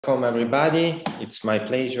Welcome everybody. It's my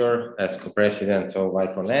pleasure as co-president of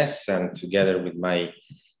ICONS and together with my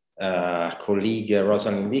colleague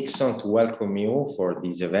Rosalind Dixon to welcome you for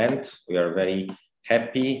this event. We are very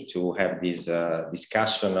happy to have this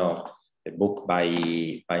discussion of a book by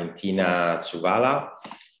Ntina Tzouvala.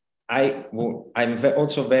 I'm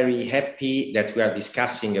also very happy that we are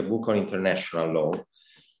discussing a book on international law,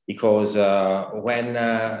 because when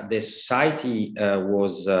the society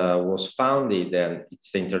was founded, and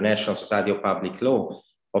it's the International Society of Public Law,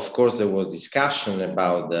 of course, there was discussion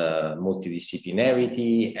about the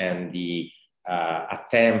multidisciplinarity and the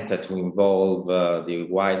attempt to involve the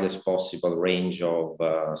widest possible range of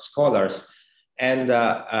scholars. And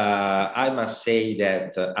I must say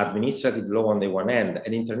that administrative law on the one hand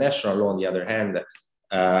and international law on the other hand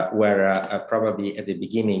were probably at the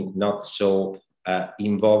beginning not so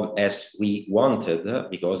involved as we wanted,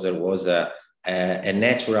 because there was a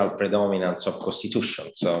natural predominance of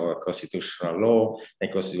constitutions, so constitutional law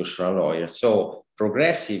and constitutional lawyers. So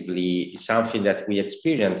progressively, something that we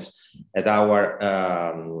experience at our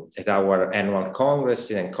annual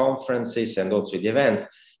congresses and conferences, and also the event,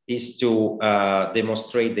 is to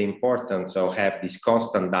demonstrate the importance of have this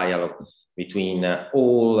constant dialogue between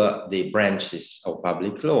all the branches of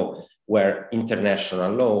public law, where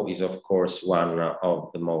international law is, of course, one of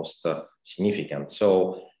the most significant.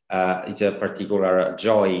 So it's a particular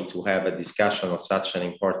joy to have a discussion of such an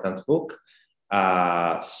important book.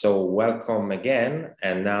 So welcome again.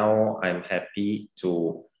 And now I'm happy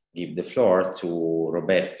to give the floor to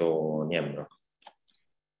Roberto Niembro.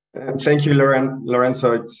 Thank you,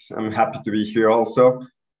 Lorenzo. I'm happy to be here also.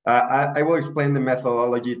 I will explain the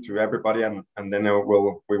methodology to everybody, and then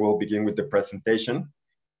we will begin with the presentation.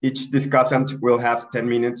 Each discussant will have 10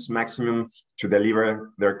 minutes maximum to deliver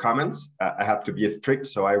their comments. I have to be strict,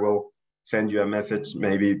 so I will send you a message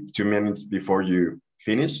maybe 2 minutes before you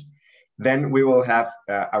finish. Then we will have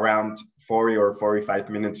around 40 or 45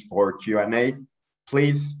 minutes for Q&A.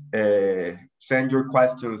 Please send your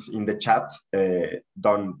questions in the chat.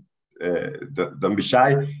 Don't be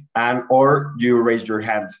shy, or you raise your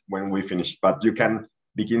hand when we finish, but you can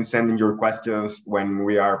begin sending your questions when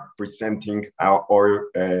we are presenting or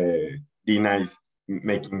Ntina is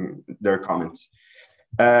making their comments.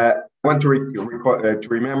 I want to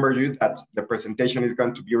remember you that the presentation is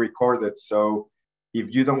going to be recorded. So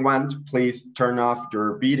if you don't want, please turn off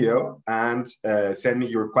your video and send me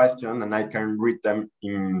your question, and I can read them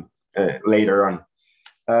later on.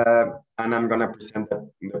 And I'm going to present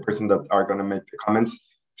the person that are going to make the comments.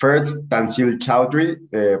 First, Tansil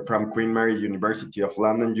Chowdhury from Queen Mary University of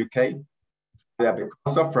London, UK.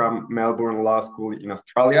 Also from Melbourne Law School in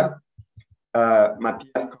Australia.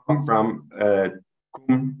 Matthias Komm from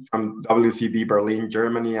WCB Berlin,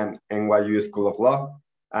 Germany, and NYU School of Law.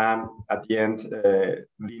 And at the end,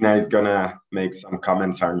 Ntina is going to make some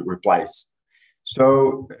comments and replies.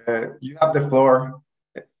 So you have the floor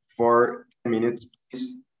for 10 minutes,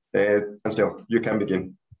 please. Tansil, you can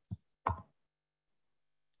begin.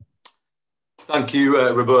 Thank you,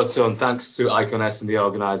 Roberto, and thanks to ICONS and the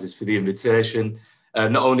organisers for the invitation.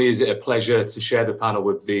 Not only is it a pleasure to share the panel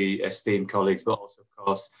with the esteemed colleagues, but also, of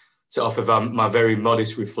course, to offer my very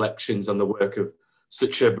modest reflections on the work of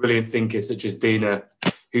such a brilliant thinker such as Ntina,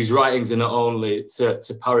 whose writings are not only,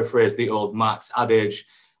 to paraphrase the old Marx adage,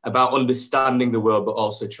 about understanding the world, but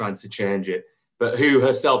also trying to change it, but who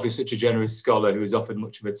herself is such a generous scholar who has offered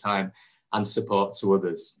much of her time and support to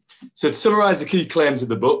others. So to summarise the key claims of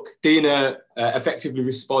the book, Ntina effectively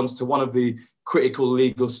responds to one of the critical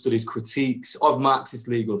legal studies critiques of Marxist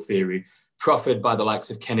legal theory proffered by the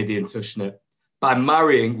likes of Kennedy and Tushnet by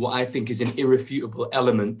marrying what I think is an irrefutable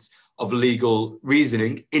element of legal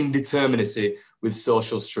reasoning, indeterminacy, with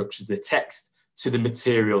social structures, the text to the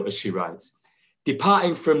material, as she writes.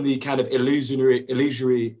 Departing from the kind of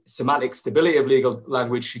illusory semantic stability of legal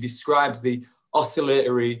language, she describes the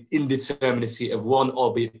oscillatory indeterminacy of one,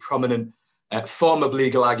 albeit prominent, form of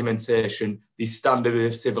legal argumentation, the standard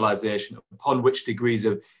of civilization, upon which degrees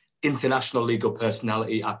of international legal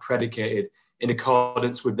personality are predicated in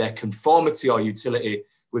accordance with their conformity or utility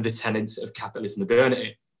with the tenets of capitalist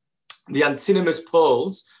modernity. The antinomous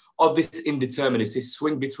poles of this indeterminacy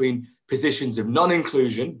swing between positions of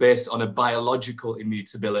non-inclusion based on a biological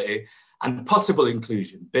immutability and possible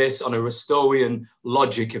inclusion based on a Rostowian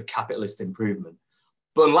logic of capitalist improvement.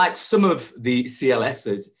 But unlike some of the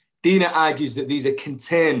CLSs, Ntina argues that these are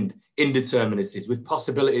contained indeterminacies with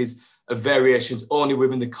possibilities of variations only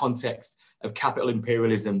within the context of capital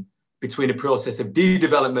imperialism between a process of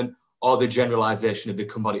de-development or the generalization of the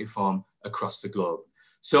commodity form across the globe.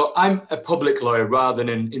 So I'm a public lawyer rather than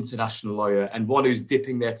an international lawyer, and one who's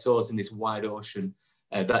dipping their toes in this wide ocean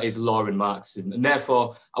that is law and Marxism. And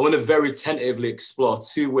therefore, I want to very tentatively explore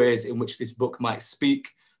two ways in which this book might speak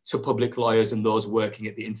to public lawyers and those working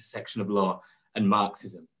at the intersection of law and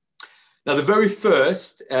Marxism. Now, the very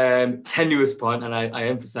first tenuous point, and I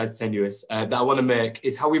emphasize tenuous, that I want to make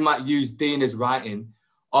is how we might use Ntina's writing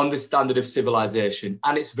on the standard of civilization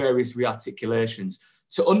and its various rearticulations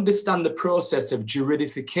to understand the process of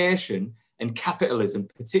juridification and capitalism,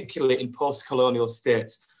 particularly in post-colonial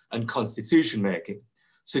states and constitution making.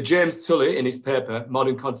 So James Tully, in his paper,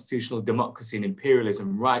 Modern Constitutional Democracy and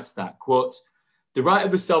Imperialism, writes that, quote, "The right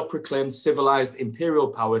of the self-proclaimed civilized imperial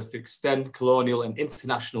powers to extend colonial and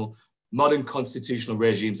international modern constitutional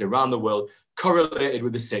regimes around the world correlated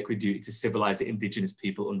with the sacred duty to civilize the indigenous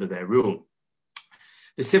people under their rule.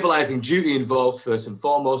 The civilizing duty involves, first and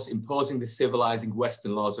foremost, imposing the civilizing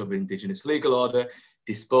Western laws of indigenous legal order,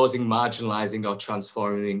 disposing, marginalizing, or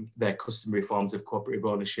transforming their customary forms of cooperative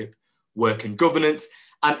ownership, work and governance,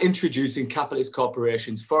 and introducing capitalist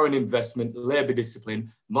corporations, foreign investment, labor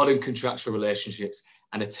discipline, modern contractual relationships,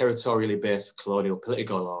 and a territorially based colonial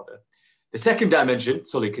political order. The second dimension,"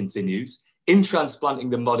 Tully continues, "in transplanting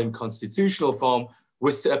the modern constitutional form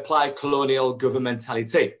was to apply colonial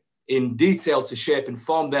governmentality in detail to shape and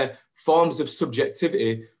form their forms of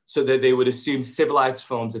subjectivity so that they would assume civilized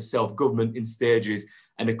forms of self-government in stages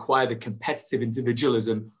and acquire the competitive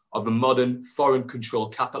individualism of a modern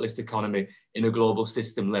foreign-controlled capitalist economy in a global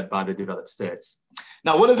system led by the developed states."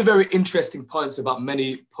 Now, one of the very interesting points about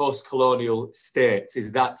many post-colonial states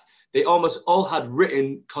is that they almost all had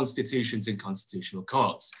written constitutions and constitutional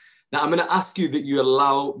courts. Now, I'm going to ask you that you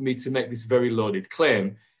allow me to make this very loaded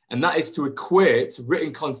claim, and that is to equate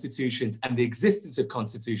written constitutions and the existence of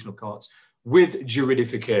constitutional courts with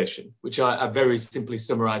juridification, which I very simply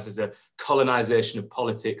summarize as a colonization of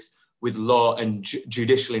politics with law and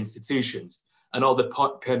judicial institutions, and all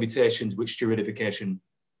the permutations which juridification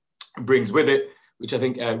brings with it, which I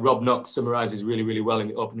think Rob Knox summarizes really, really well in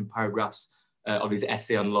the opening paragraphs of his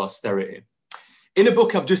essay on law austerity. In a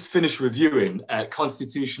book I've just finished reviewing,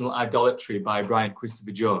 Constitutional Idolatry by Brian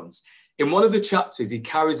Christopher Jones, in one of the chapters, he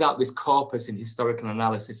carries out this corpus in historical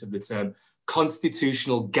analysis of the term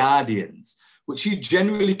constitutional guardians, which he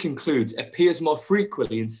generally concludes appears more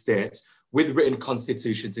frequently in states with written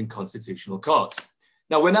constitutions and constitutional courts.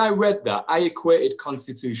 Now, when I read that, I equated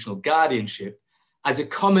constitutional guardianship as a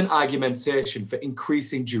common argumentation for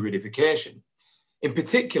increasing juridification. In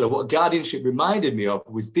particular, what guardianship reminded me of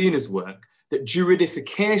was Ntina's work, that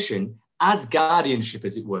juridification as guardianship,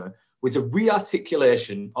 as it were, was a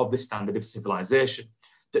rearticulation of the standard of civilization,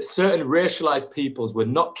 that certain racialized peoples were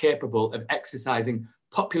not capable of exercising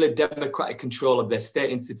popular democratic control of their state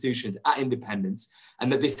institutions at independence,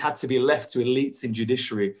 and that this had to be left to elites in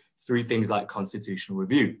judiciary through things like constitutional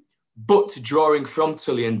review. But drawing from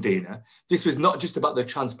Tully and Ntina, this was not just about the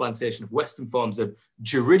transplantation of Western forms of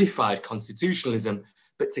juridified constitutionalism,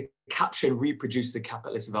 but to capture and reproduce the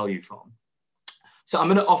capitalist value form. So I'm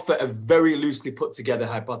going to offer a very loosely put together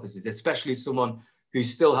hypothesis, especially someone who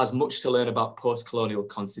still has much to learn about post-colonial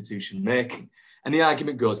constitution making. And the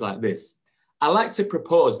argument goes like this. I like to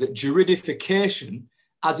propose that juridification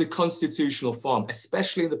as a constitutional form,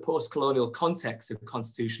 especially in the post-colonial context of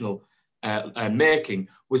constitutional making,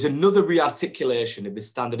 was another rearticulation of the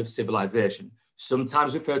standard of civilization,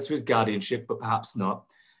 sometimes referred to as guardianship, but perhaps not,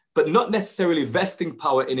 but not necessarily vesting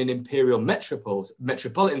power in an imperial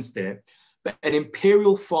metropolitan state, but an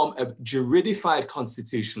imperial form of juridified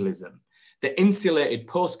constitutionalism that insulated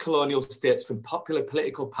post-colonial states from popular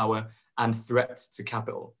political power and threats to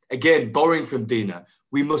capital. Again, borrowing from Ntina,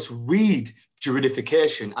 we must read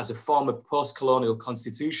juridification as a form of post-colonial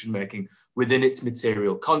constitution making within its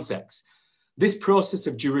material context. This process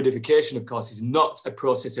of juridification, of course, is not a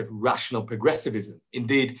process of rational progressivism.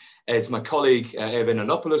 Indeed, as my colleague Eva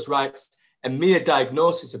Nanopoulos writes, a mere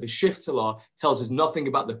diagnosis of a shift to law tells us nothing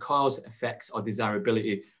about the cause, effects, or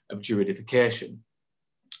desirability of juridification.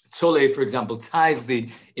 Tully, for example, ties the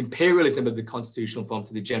imperialism of the constitutional form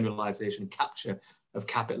to the generalization and capture of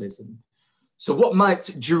capitalism. So what might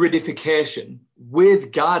juridification,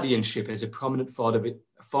 with guardianship as a prominent part of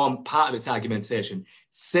its argumentation,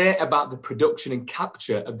 say about the production and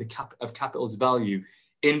capture of capital's value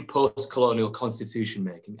in post-colonial constitution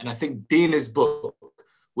making? And I think Ntina's book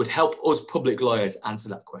would help us public lawyers answer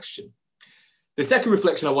that question. The second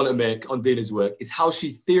reflection I want to make on Ntina's work is how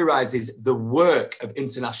she theorizes the work of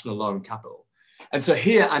international law and capital. And so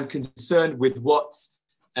here I'm concerned with what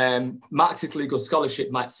Marxist legal scholarship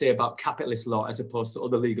might say about capitalist law as opposed to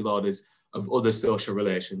other legal orders of other social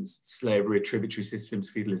relations, slavery, tributary systems,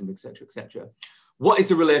 feudalism, etc., etc. What is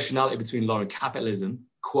the relationality between law and capitalism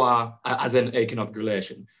as an economic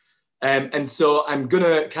relation? And so I'm going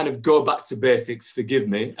to kind of go back to basics, forgive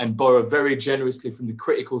me, and borrow very generously from the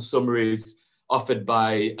critical summaries offered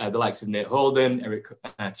by the likes of Nate Holden, Eric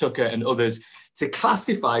Tucker, and others to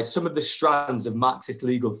classify some of the strands of Marxist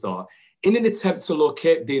legal thought in an attempt to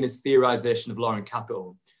locate Dina's theorization of law and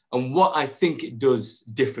capital and what I think it does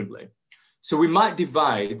differently. So we might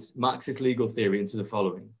divide Marxist legal theory into the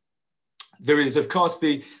following. There is, of course,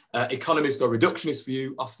 the economist or reductionist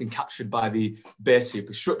view, often captured by the base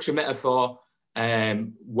superstructure metaphor,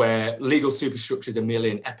 where legal superstructures are merely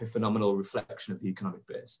an epiphenomenal reflection of the economic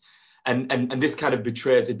base. And this kind of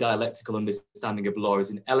betrays a dialectical understanding of law as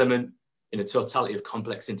an element in a totality of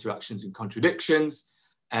complex interactions and contradictions.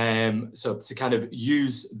 So to kind of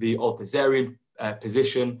use the Althusserian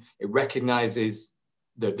position, it recognizes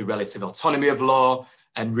the relative autonomy of law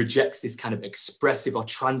and rejects this kind of expressive or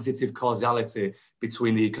transitive causality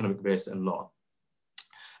between the economic base and law.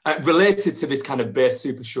 Related to this kind of base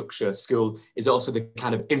superstructure school is also the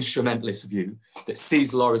kind of instrumentalist view that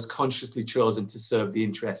sees law as consciously chosen to serve the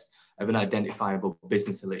interest of an identifiable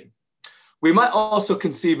business elite. We might also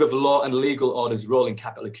conceive of law and legal order's role in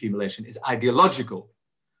capital accumulation as ideological.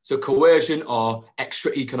 So coercion or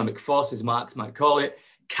extra economic force, as Marx might call it,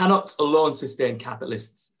 cannot alone sustain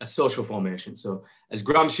capitalist social formation. So as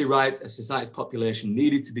Gramsci writes, a society's population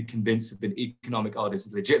needed to be convinced of an economic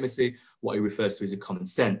order's legitimacy, what he refers to as a common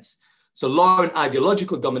sense. So law and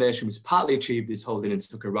ideological domination was partly achieved, as Holden and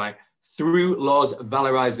Tucker write, through law's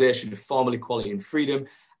valorization of formal equality and freedom,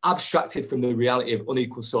 abstracted from the reality of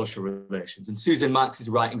unequal social relations. And Susan Marx's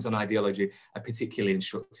writings on ideology are particularly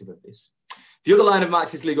instructive of this. The other line of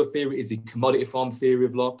Marxist legal theory is the commodity form theory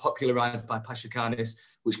of law, popularized by Pashukanis,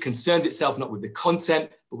 which concerns itself not with the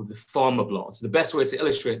content, but with the form of law. So the best way to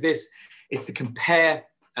illustrate this is to compare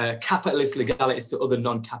capitalist legalities to other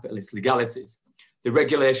non-capitalist legalities. The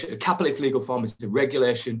regulation, a capitalist legal form is the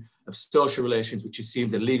regulation of social relations, which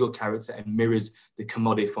assumes a legal character and mirrors the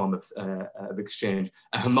commodity form of exchange,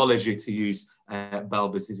 a homology, to use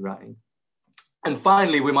Balbus's writing. And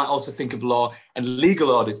finally, we might also think of law and legal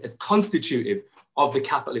orders as constitutive of the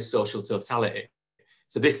capitalist social totality.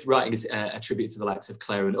 So this writing is attributed to the likes of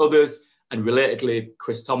Clare and others, and relatedly,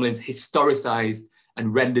 Chris Tomlin's historicized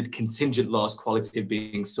and rendered contingent law's quality of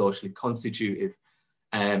being socially constitutive,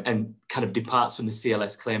 and kind of departs from the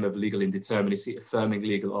CLS claim of legal indeterminacy, affirming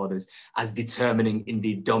legal orders as determining,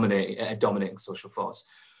 indeed dominating social force.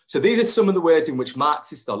 So these are some of the ways in which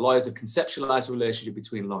Marxists or lawyers have conceptualized the relationship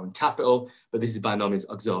between law and capital, but this is by no means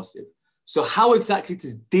exhaustive. So how exactly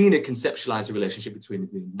does Dina conceptualize the relationship between the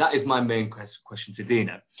two? That is my main question to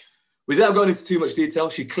Dina. Without going into too much detail,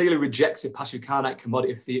 she clearly rejects the Pashukanite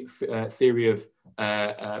commodity theory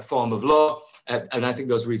of form of law, and I think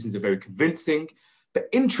those reasons are very convincing. But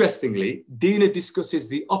interestingly, Dina discusses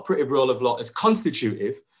the operative role of law as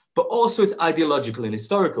constitutive, but also as ideological and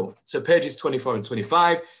historical. So pages 24 and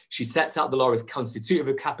 25, she sets out the law as constitutive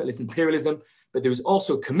of capitalist imperialism, but there is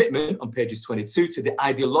also a commitment on pages 22 to the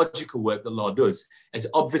ideological work the law does as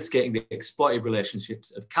obfuscating the exploitative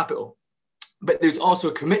relationships of capital. But there's also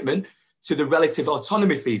a commitment to the relative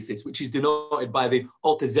autonomy thesis, which is denoted by the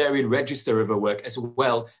Althusserian register of her work, as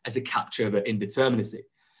well as a capture of her indeterminacy.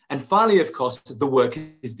 And finally, of course, the work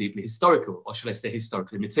is deeply historical, or shall I say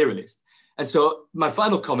historically materialist. And so my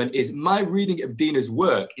final comment is my reading of Dina's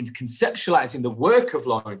work in conceptualizing the work of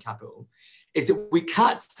law and capital is that we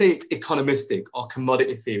can't say it's economistic or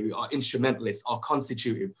commodity theory or instrumentalist or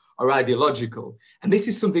constitutive or ideological. And this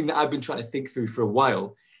is something that I've been trying to think through for a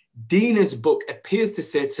while. Dina's book appears to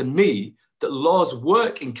say to me that law's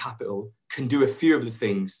work in capital can do a few of the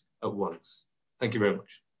things at once. Thank you very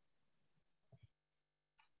much.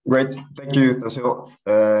 Great, thank you, Tassilo.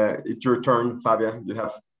 It's your turn, Fabia. You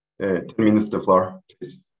have 10 minutes to the floor,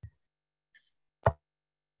 please.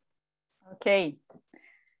 Okay,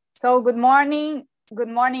 so good morning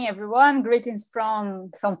everyone. Greetings from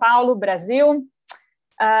São Paulo, Brazil.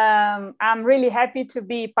 I'm really happy to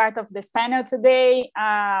be part of this panel today.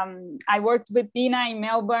 I worked with Dina in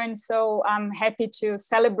Melbourne, so I'm happy to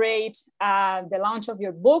celebrate the launch of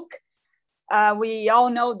your book. We all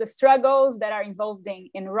know the struggles that are involved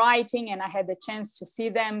in writing, and I had the chance to see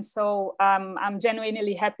them. So I'm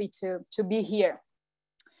genuinely happy to be here.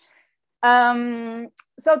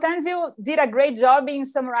 So Tanzil did a great job in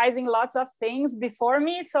summarizing lots of things before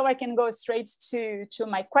me, so I can go straight to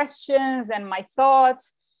my questions and my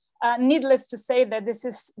thoughts. Needless to say that this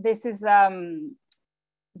is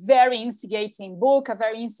very instigating book, a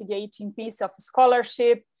very instigating piece of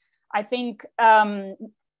scholarship. I think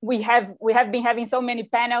we have been having so many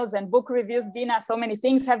panels and book reviews, Dina, so many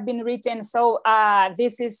things have been written. So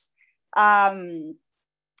this is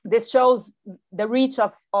this shows the reach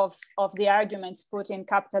of the arguments put in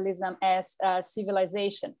Capitalism as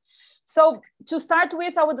Civilization. So to start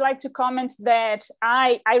with, I would like to comment that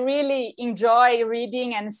I really enjoy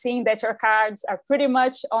reading and seeing that your cards are pretty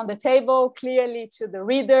much on the table, clearly to the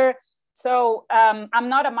reader. So I'm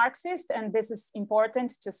not a Marxist, and this is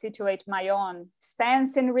important to situate my own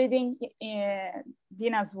stance in reading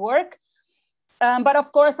Ntina's work. But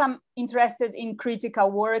of course, I'm interested in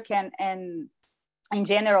critical work and in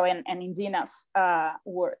general and in Ntina's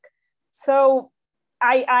work. So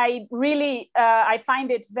I really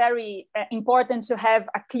find it very important to have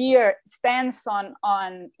a clear stance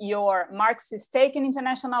on your Marxist take in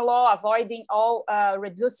international law, avoiding all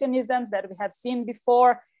reductionisms that we have seen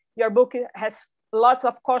before. Your book has lots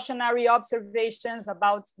of cautionary observations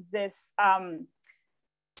about this,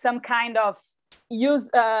 some kind of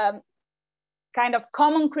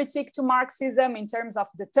common critique to Marxism in terms of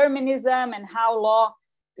determinism and how law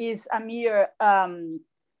is a mere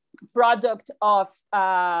product of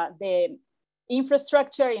the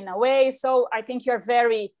infrastructure in a way. So I think you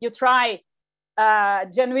try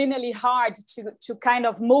genuinely hard to kind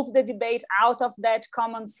of move the debate out of that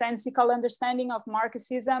commonsensical understanding of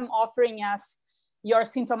Marxism, offering us your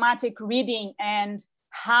symptomatic reading and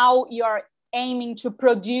how you're aiming to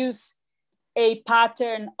produce a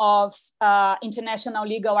pattern of international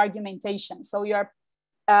legal argumentation. So you're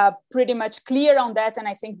pretty much clear on that, and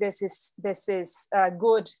I think this is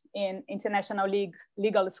good in international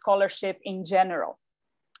legal scholarship in general.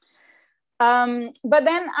 But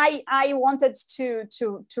then I wanted to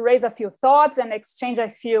raise a few thoughts and exchange a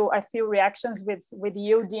few reactions with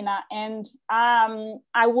you, Ntina, and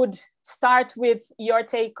I would start with your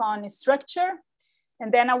take on structure,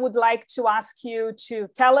 and then I would like to ask you to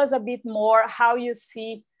tell us a bit more how you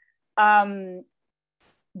see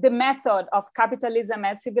the method of Capitalism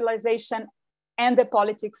as Civilization and the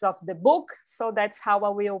politics of the book. So that's how I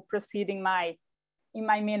will proceed in my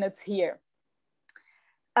minutes here.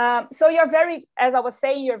 So you're as I was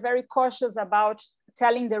saying, you're very cautious about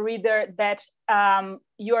telling the reader that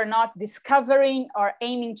you're not discovering or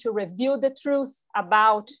aiming to reveal the truth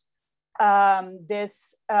about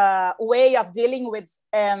this way of dealing with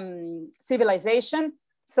civilization.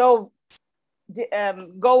 So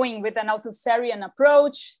going with an authoritarian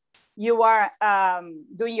approach, you are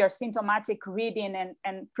doing your symptomatic reading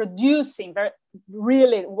and producing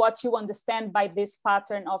really what you understand by this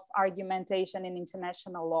pattern of argumentation in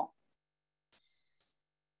international law.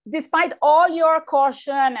 Despite all your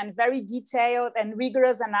caution and very detailed and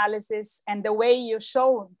rigorous analysis and the way you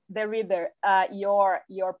show the reader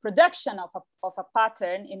your production of a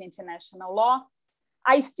pattern in international law,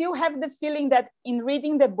 I still have the feeling that in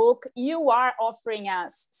reading the book, you are offering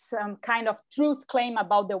us some kind of truth claim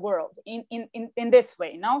about the world in this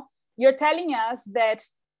way, no? You're telling us that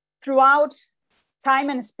throughout time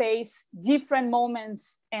and space, different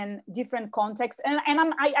moments and different contexts, and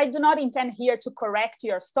I do not intend here to correct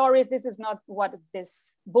your stories. This is not what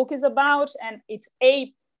this book is about, and it's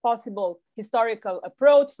a possible historical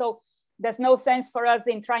approach. So there's no sense for us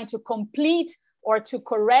in trying to complete or to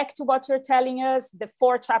correct what you're telling us. The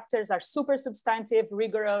 4 chapters are super substantive,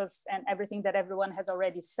 rigorous, and everything that everyone has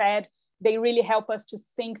already said. They really help us to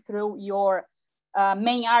think through your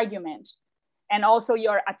main argument and also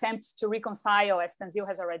your attempt to reconcile, as Tanzil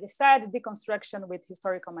has already said, deconstruction with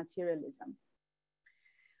historical materialism.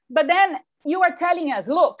 But then you are telling us,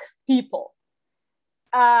 look, people,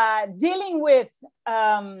 dealing with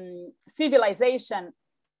civilization,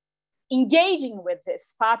 engaging with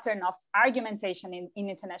this pattern of argumentation in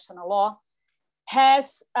international law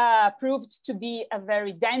has proved to be a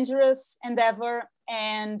very dangerous endeavor.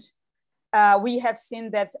 And we have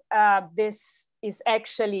seen that this is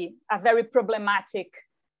actually a very problematic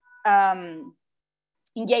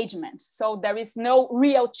engagement. So there is no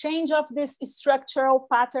real change of this structural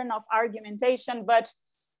pattern of argumentation, but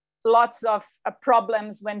lots of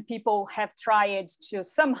problems when people have tried to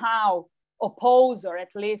somehow oppose or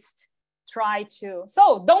at least try to.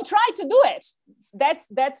 So don't try to do it.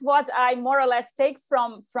 That's what I more or less take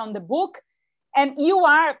from the book. And you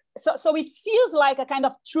are, so it feels like a kind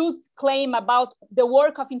of truth claim about the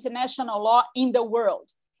work of international law in the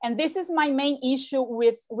world. And this is my main issue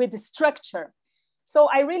with the structure. So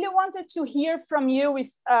I really wanted to hear from you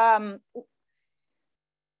with how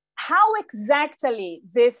exactly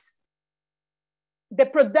the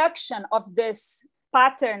production of this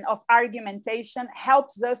pattern of argumentation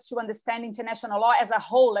helps us to understand international law as a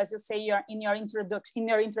whole, as you say in your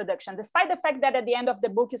introduction, despite the fact that at the end of the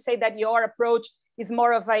book, you say that your approach is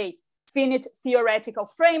more of a finite theoretical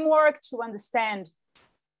framework to understand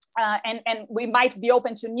and we might be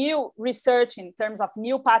open to new research in terms of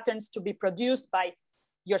new patterns to be produced by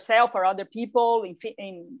yourself or other people in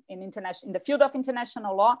the field of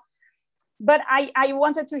international law. But I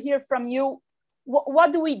wanted to hear from you,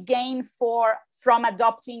 what do we gain from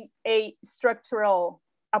adopting a structural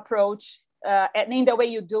approach and in the way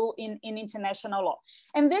you do in international law?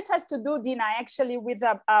 And this has to do, Ntina, actually with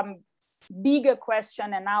a bigger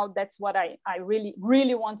question, and now that's what I really,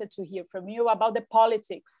 really wanted to hear from you about the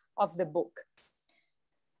politics of the book.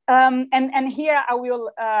 And here I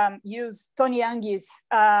will use Tony Young's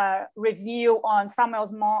review on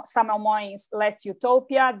Samuel Moyne's Last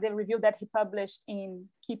Utopia, the review that he published in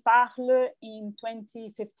Qui Parle in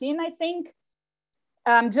 2015, I think,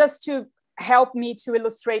 just to help me to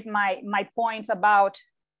illustrate my point about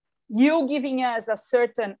you giving us a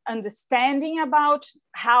certain understanding about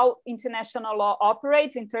how international law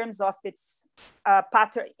operates in terms of its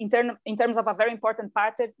pattern, in terms of a very important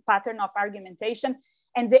pattern of argumentation,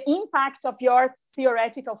 and the impact of your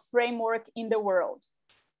theoretical framework in the world.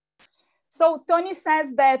 So Tony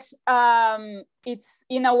says that it's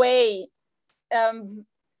in a way,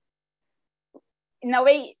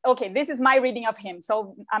 okay, this is my reading of him,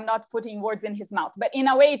 so I'm not putting words in his mouth, but in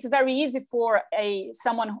a way, it's very easy for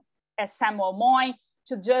someone as Samuel Moyne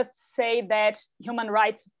to just say that human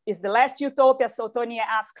rights is the last utopia. So Tony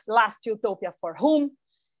asks, last utopia for whom?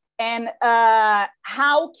 And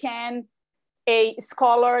how can a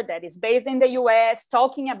scholar that is based in the US,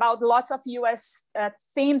 talking about lots of US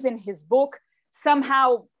themes in his book,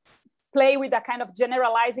 somehow play with a kind of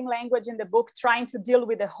generalizing language in the book, trying to deal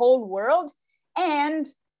with the whole world? And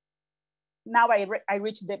now I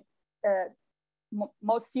reach the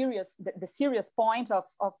most serious, the serious point of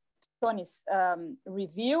Tony's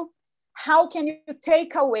review. How can you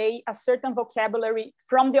take away a certain vocabulary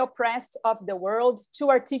from the oppressed of the world to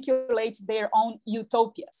articulate their own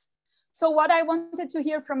utopias? So what I wanted to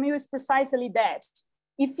hear from you is precisely that.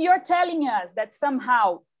 If you're telling us that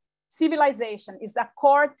somehow civilization is a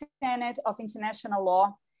core tenet of international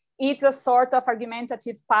law, it's a sort of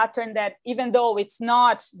argumentative pattern that, even though it's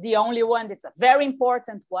not the only one, it's a very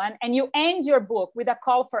important one, and you end your book with a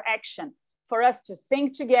call for action, for us to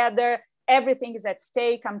think together, everything is at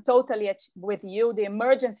stake, I'm totally with you, the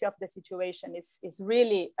emergency of the situation is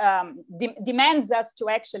really, demands us to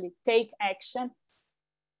actually take action.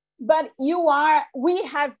 But we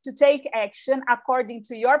have to take action according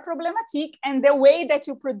to your problematique and the way that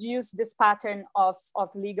you produce this pattern of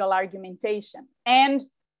legal argumentation. And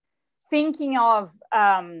thinking of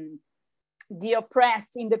the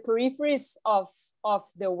oppressed in the peripheries of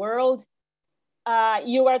the world,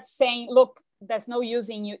 you are saying, look, there's no use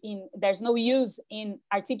in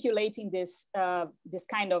articulating this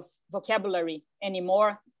kind of vocabulary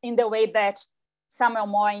anymore in the way that Samuel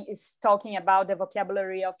Moyne is talking about the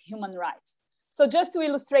vocabulary of human rights. So just to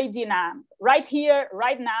illustrate, Ntina, right here,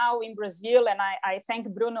 right now in Brazil, and I thank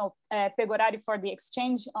Bruno Pegorari for the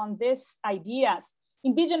exchange on these ideas,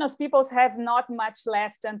 indigenous peoples have not much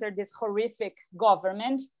left under this horrific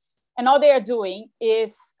government. And all they are doing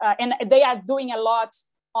is, and they are doing a lot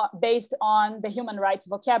based on the human rights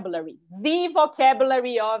vocabulary. The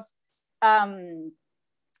vocabulary of,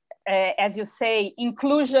 as you say,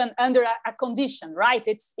 inclusion under a condition, right?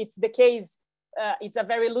 It's the case, it's a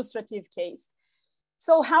very illustrative case.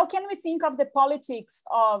 So how can we think of the politics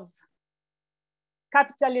of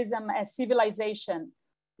capitalism as civilization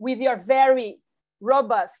with your very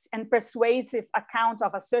robust and persuasive account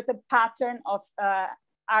of a certain pattern of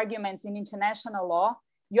arguments in international law,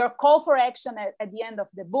 your call for action at the end of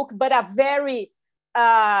the book, but a very,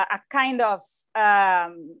 a kind of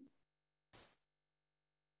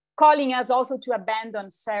calling us also to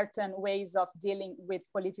abandon certain ways of dealing with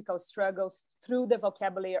political struggles through the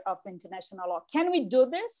vocabulary of international law. Can we do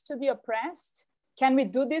this to the oppressed? Can we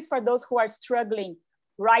do this for those who are struggling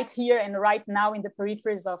right here and right now in the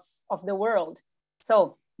peripheries of the world?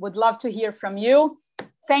 So would love to hear from you.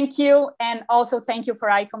 Thank you. And also thank you for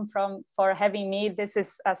ICOM for having me. This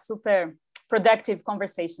is a super productive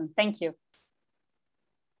conversation. Thank you.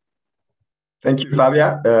 Thank you,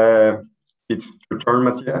 Fabia. It's your turn,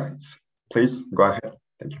 Matthias. Please go ahead.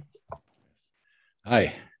 Thank you.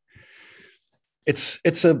 Hi.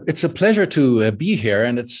 It's a pleasure to be here,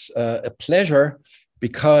 and it's a pleasure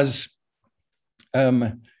because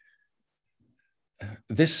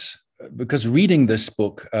reading this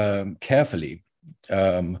book carefully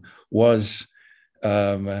was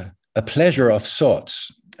a pleasure of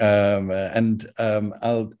sorts, and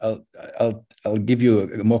I'll give you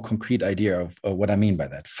a more concrete idea of what I mean by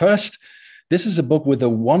that. First, this is a book with a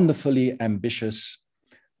wonderfully ambitious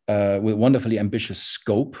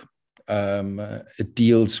scope. it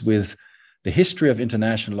deals with the history of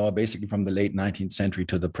international law, basically from the late 19th century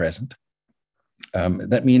to the present.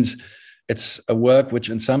 That means it's a work which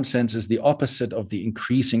in some sense is the opposite of the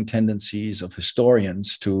increasing tendencies of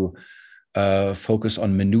historians to focus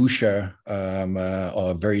on minutiae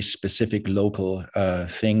or very specific local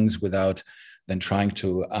things without then trying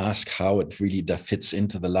to ask how it really fits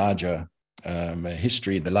into the larger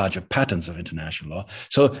history, the larger patterns of international law.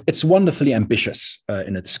 So it's wonderfully ambitious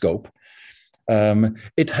in its scope.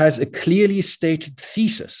 It has a clearly stated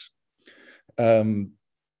thesis.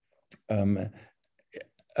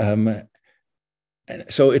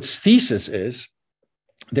 So its thesis is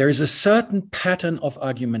there is a certain pattern of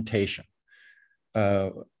argumentation,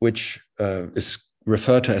 which is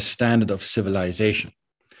referred to as standard of civilization,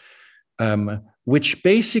 which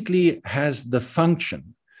basically has the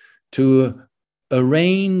function to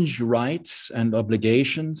arrange rights and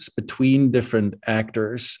obligations between different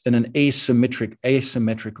actors in an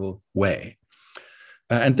asymmetrical way.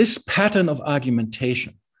 And this pattern of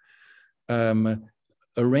argumentation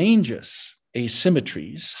arranges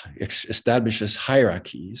asymmetries, establishes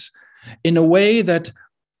hierarchies in a way that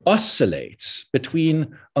oscillates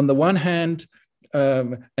between, on the one hand,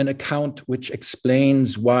 an account which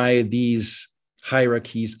explains why these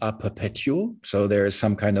hierarchies are perpetual. So there is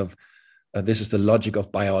some kind of, this is the logic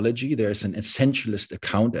of biology. There's an essentialist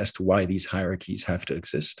account as to why these hierarchies have to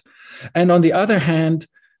exist. And on the other hand,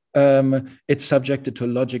 it's subjected to a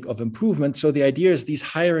logic of improvement. So the idea is these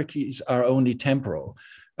hierarchies are only temporal.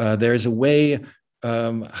 There's a way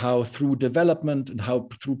how through development and how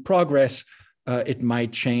through progress it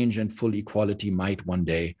might change and full equality might one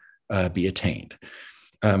day be attained.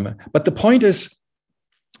 But the point is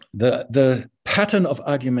the pattern of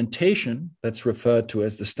argumentation that's referred to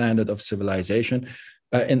as the standard of civilization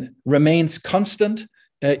remains constant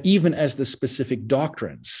even as the specific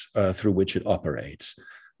doctrines through which it operates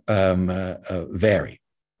vary.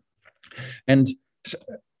 And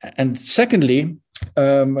secondly,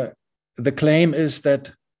 the claim is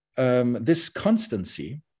that this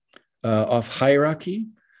constancy of hierarchy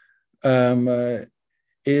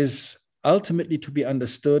is ultimately to be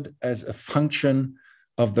understood as a function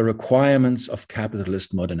of the requirements of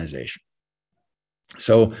capitalist modernization.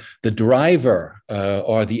 So the driver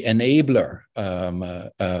or the enabler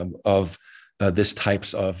of this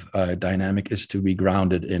types of dynamic is to be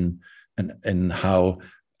grounded in how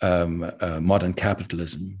modern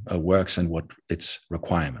capitalism works and what its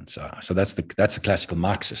requirements are. So that's the classical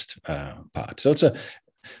Marxist part. So it's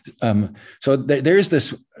so there is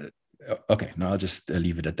this. Okay, no, I'll just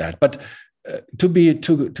leave it at that. But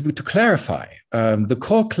to clarify, the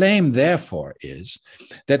core claim, therefore, is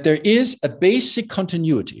that there is a basic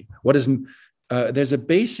continuity. There's a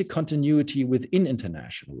basic continuity within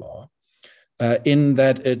international law, in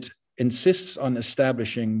that it insists on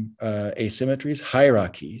establishing asymmetries,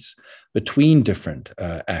 hierarchies between different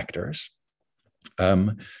actors,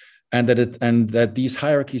 and that these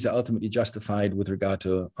hierarchies are ultimately justified with regard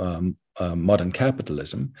to modern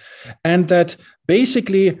capitalism, and that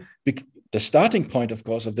basically the starting point, of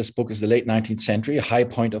course, of this book is the late 19th century, a high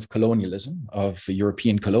point of colonialism, of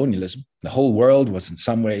European colonialism. The whole world was in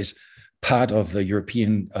some ways part of the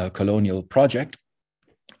European colonial project.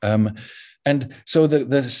 And so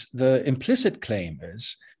the implicit claim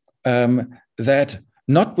is that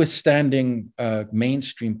notwithstanding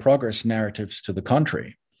mainstream progress narratives to the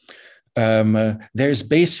contrary, there's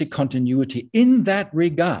basic continuity in that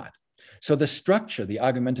regard. So the structure, the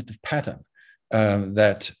argumentative pattern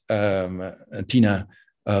that Ntina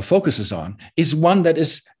focuses on is one that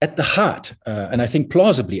is at the heart, and I think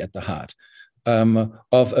plausibly at the heart,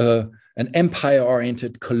 of an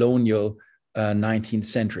empire-oriented colonial 19th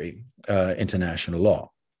century international law.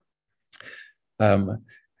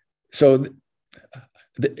 So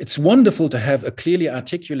it's wonderful to have a clearly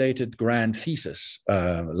articulated grand thesis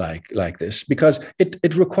like this, because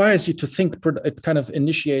it requires you to think. It kind of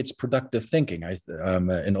initiates productive thinking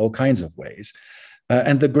in all kinds of ways.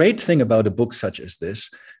 And the great thing about a book such as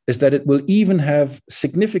this is that it will even have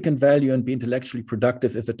significant value and be intellectually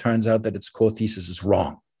productive if it turns out that its core thesis is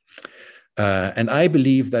wrong. And I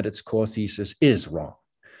believe that its core thesis is wrong.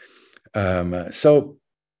 So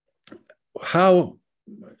how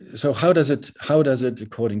does it,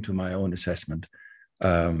 according to my own assessment,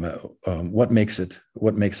 what makes it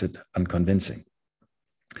unconvincing?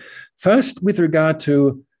 First, with regard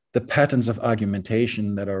to the patterns of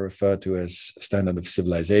argumentation that are referred to as standard of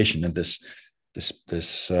civilization, and this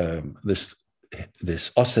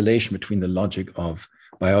oscillation between the logic of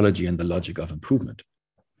biology and the logic of improvement.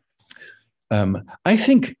 I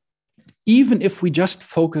think even if we just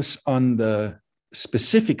focus on the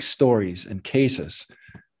specific stories and cases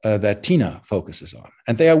that Ntina focuses on.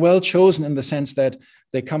 And they are well chosen in the sense that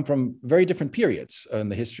they come from very different periods in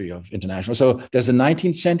the history of international. So there's the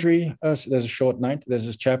 19th century, there's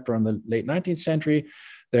a chapter on the late 19th century,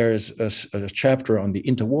 there's a chapter on the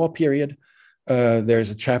interwar period, there's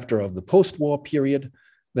a chapter of the post-war period,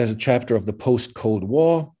 there's a chapter of the post-Cold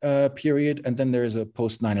War period, and then there's a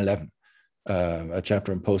post-9/11. A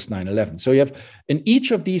chapter in post 9/11. So you have in each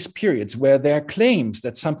of these periods where there are claims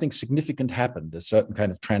that something significant happened, a certain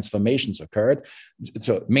kind of transformations occurred,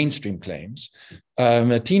 so mainstream claims.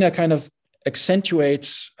 Ntina kind of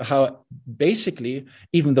accentuates how basically,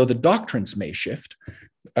 even though the doctrines may shift,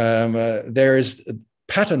 there is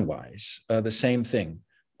pattern-wise the same thing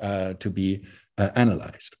to be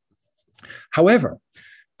analyzed. However,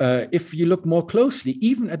 if you look more closely,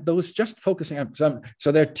 even at those just focusing on some,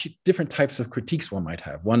 so there are different types of critiques one might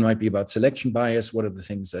have. One might be about selection bias. What are the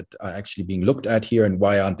things that are actually being looked at here, and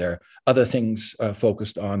why aren't there other things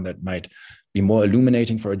focused on that might be more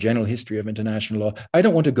illuminating for a general history of international law? I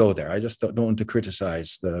don't want to go there. I just don't want to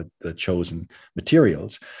criticize the chosen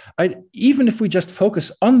materials. Even if we just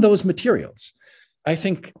focus on those materials, I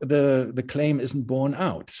think the claim isn't borne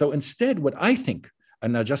out. So instead, what I think,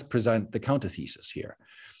 and I'll just present the counter thesis here,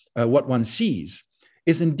 what one sees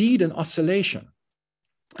is indeed an oscillation,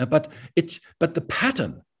 but the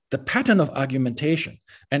pattern of argumentation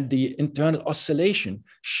and the internal oscillation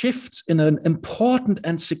shifts in an important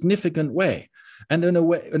and significant way, and in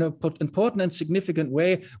an important and significant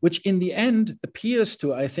way, which in the end appears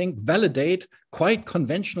to, I think, validate quite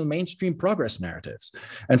conventional mainstream progress narratives.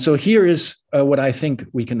 And so here is what I think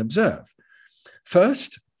we can observe.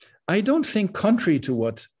 First, I don't think, contrary to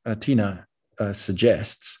what Ntina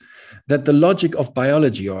suggests, that the logic of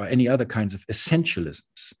biology or any other kinds of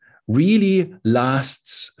essentialisms really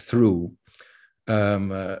lasts through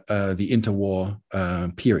the interwar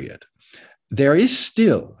period. There is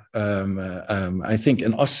still, I think,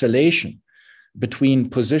 an oscillation between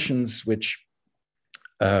positions which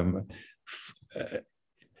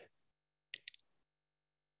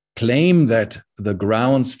claim that the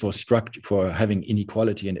grounds for having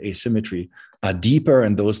inequality and asymmetry are deeper,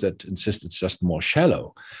 and those that insist it's just more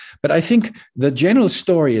shallow. But I think the general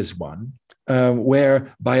story is one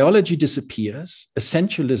where biology disappears,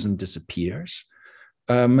 essentialism disappears,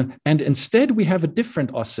 and instead we have a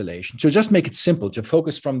different oscillation. So just make it simple, to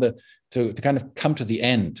focus from to kind of come to the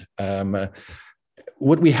end.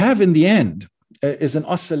 What we have in the end is an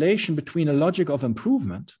oscillation between a logic of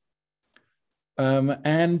improvement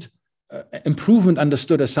and improvement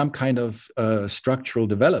understood as some kind of structural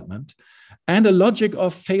development, and a logic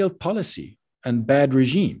of failed policy and bad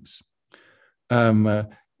regimes.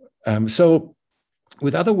 So,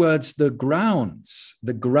 with other words, the grounds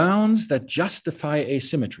that justify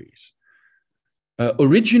asymmetries.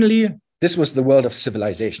 Originally, this was the world of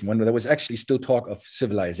civilization, when there was actually still talk of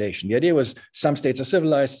civilization. The idea was some states are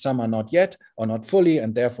civilized, some are not yet, or not fully,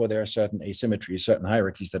 and therefore there are certain asymmetries, certain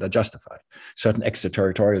hierarchies that are justified, certain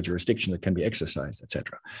extraterritorial jurisdiction that can be exercised,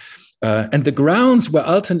 etc. And the grounds were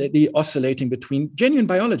ultimately oscillating between genuine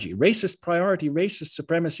biology, racist priority, racist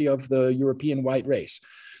supremacy of the European white race,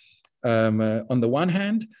 on the one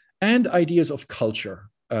hand, and ideas of culture,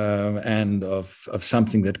 and of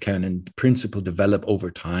something that can in principle develop over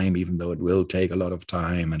time, even though it will take a lot of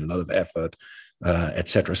time and a lot of effort,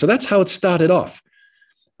 etc. So that's how it started off.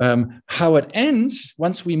 How it ends,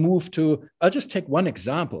 once we move to, I'll just take one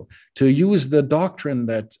example, to use the doctrine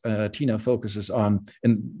that Ntina focuses on,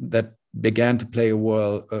 and that began to play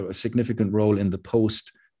a significant role in the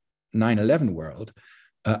post-9/11 world,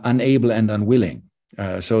 unable and unwilling.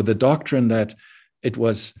 So the doctrine that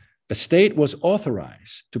a state was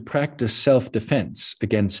authorized to practice self-defense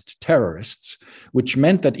against terrorists, which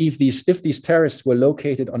meant that if these terrorists were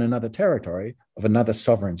located on another territory of another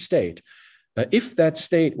sovereign state, if that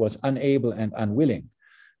state was unable and unwilling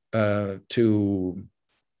to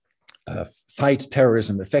fight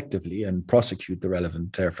terrorism effectively and prosecute the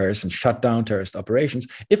relevant terrorists and shut down terrorist operations,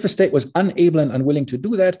 if a state was unable and unwilling to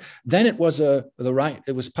do that, then it was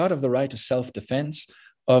part of the right to self-defense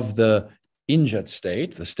of the injured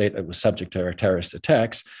state, the state that was subject to terrorist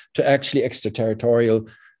attacks, to actually extraterritorially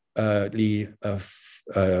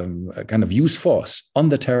kind of use force on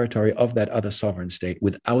the territory of that other sovereign state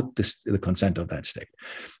without the consent of that state.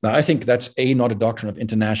 Now, I think that's not a doctrine of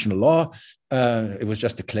international law. It was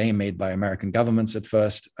just a claim made by American governments at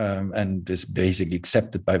first, and is basically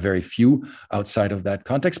accepted by very few outside of that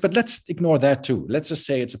context. But let's ignore that too. Let's just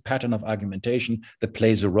say it's a pattern of argumentation that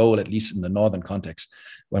plays a role, at least in the northern context,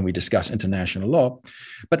 when we discuss international law.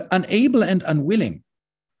 But unable and unwilling,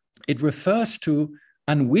 it refers to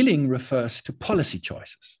unwilling refers to policy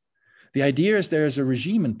choices. The idea is there is a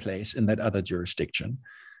regime in place in that other jurisdiction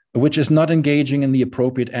which is not engaging in the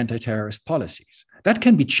appropriate anti-terrorist policies. That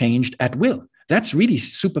can be changed at will. That's really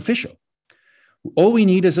superficial. All we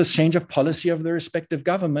need is a change of policy of the respective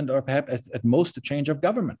government, or perhaps at most a change of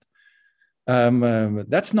government.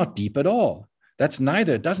 That's not deep at all. That's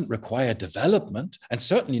neither, it doesn't require development, and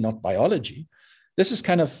certainly not biology. This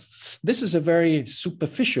is a very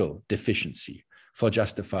superficial deficiency for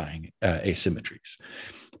justifying asymmetries.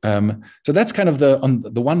 So that's kind of on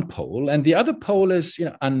the one pole, and the other pole is,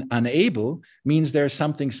 unable means there's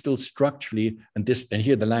something still structurally, and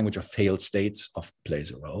here the language of failed states often plays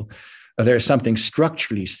a role. There's something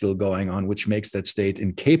structurally still going on which makes that state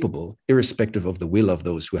incapable, irrespective of the will of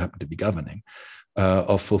those who happen to be governing,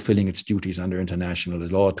 of fulfilling its duties under international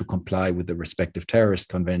law to comply with the respective terrorist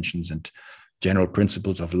conventions and general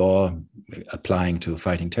principles of law applying to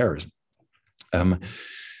fighting terrorism. And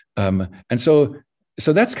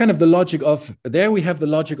so that's kind of the logic of, there we have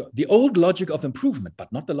the old logic of improvement,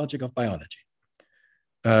 but not the logic of biology.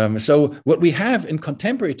 So what we have in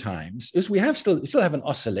contemporary times is we still have an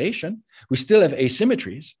oscillation, we still have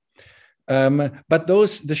asymmetries, but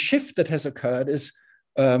the shift that has occurred is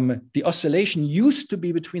the oscillation used to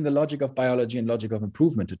be between the logic of biology and logic of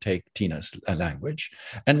improvement, to take Tina's language.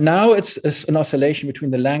 And now it's an oscillation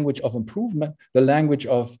between the language of improvement, the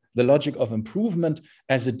logic of improvement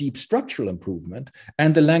as a deep structural improvement,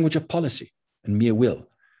 and the language of policy and mere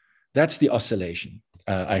will. That's the oscillation,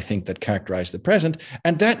 I think, that characterize the present.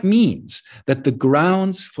 And that means that the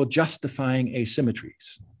grounds for justifying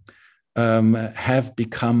asymmetries have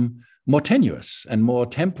become more tenuous and more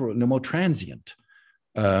temporal, more transient.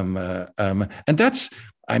 And that's,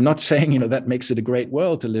 I'm not saying, that makes it a great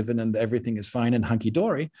world to live in and everything is fine and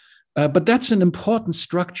hunky-dory, but that's an important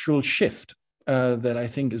structural shift that I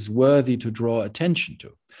think is worthy to draw attention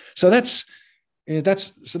to. So that's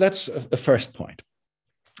a first point.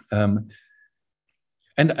 And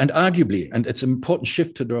arguably, and it's an important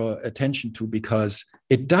shift to draw attention to because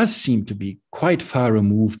it does seem to be quite far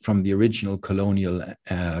removed from the original colonial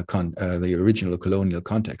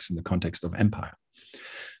context, in the context of empire.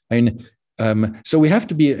 So we have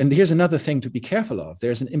to be, and here's another thing to be careful of.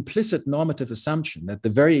 There's an implicit normative assumption that the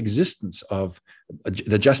very existence of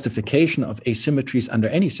the justification of asymmetries under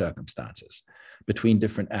any circumstances between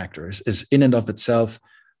different actors is in and of itself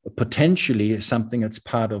potentially something that's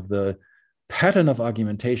part of the pattern of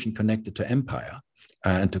argumentation connected to empire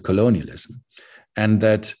and to colonialism, and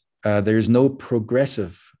that there is no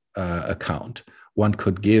progressive account one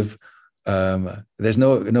could give. There's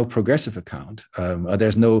no progressive account, or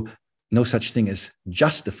there's no such thing as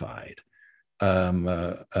justified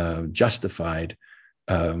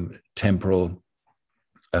temporal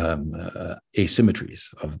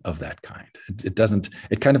asymmetries of that kind.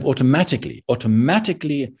 It kind of automatically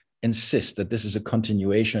insists that this is a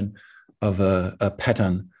continuation of a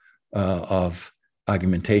pattern of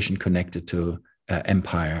argumentation connected to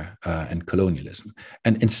empire and colonialism.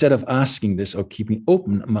 And instead of asking this or keeping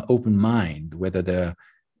open mind whether there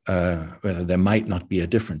might not be a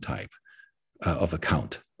different type of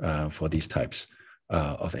account for these types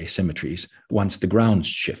of asymmetries, once the grounds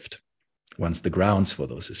shift, once the grounds for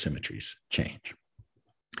those asymmetries change.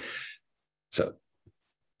 So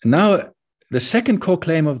now the second core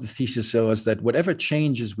claim of the thesis is that whatever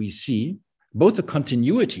changes we see, both the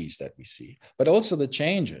continuities that we see, but also the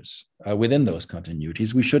changes within those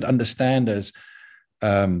continuities, we should understand as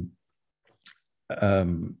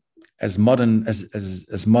modern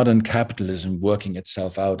capitalism working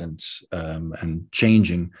itself out and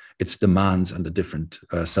changing its demands under different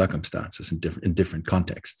circumstances in different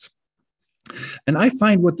contexts. And I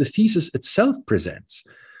find what the thesis itself presents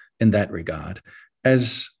in that regard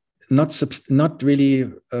as not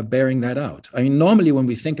really bearing that out. I mean, normally when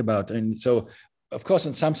we think about, and so of course,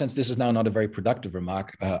 in some sense, this is now not a very productive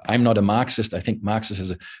remark. I'm not a Marxist. I think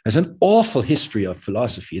Marxism has an awful history of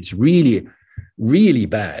philosophy. It's really, really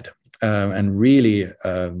bad and really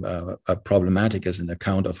problematic as an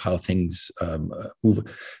account of how things move.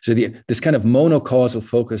 So this kind of monocausal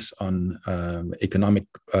focus on economic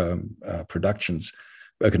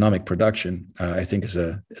production, I think is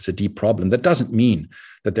a deep problem. That doesn't mean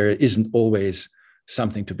that there isn't always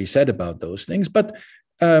something to be said about those things, but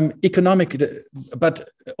alternative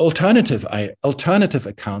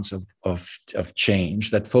accounts of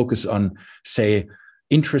change that focus on, say,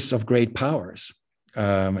 interests of great powers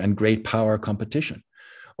and great power competition,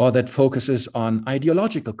 or that focuses on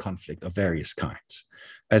ideological conflict of various kinds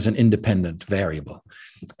as an independent variable.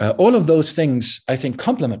 All of those things, I think,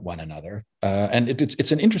 complement one another. And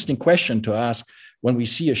it's an interesting question to ask, when we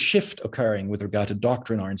see a shift occurring with regard to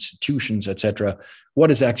doctrine or institutions, etc.,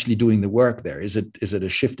 what is actually doing the work there? Is it a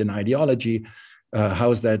shift in ideology?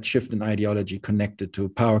 How is that shift in ideology connected to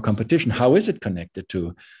power competition? How is it connected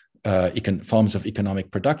to forms of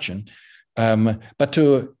economic production? But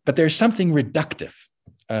there's something reductive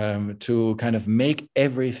to kind of make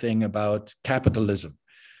everything about capitalism,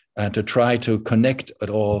 to try to connect it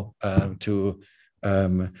all to.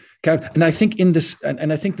 And I think in this,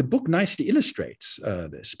 and I think the book nicely illustrates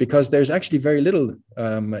this, because there's actually very little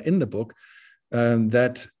in the book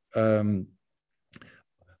that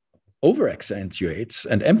over accentuates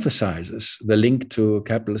and emphasizes the link to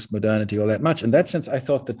capitalist modernity all that much. In that sense, I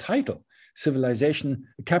thought the title,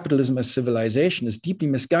 Capitalism as Civilization, is deeply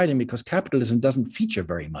misguiding, because capitalism doesn't feature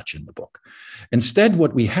very much in the book. Instead,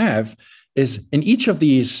 what we have is in each of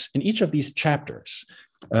these chapters,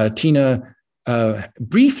 Ntina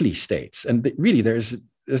briefly states, and really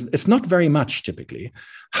it's not very much typically,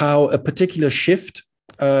 how a particular shift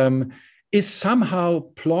is somehow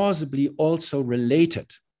plausibly also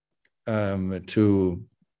related to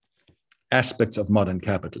aspects of modern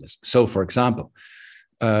capitalism. So, for example,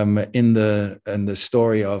 in the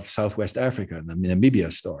story of Southwest Africa, the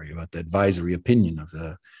Namibia story, about the advisory opinion of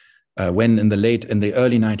the when in the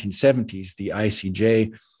early 1970s, the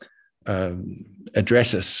ICJ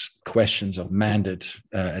addresses questions of mandate,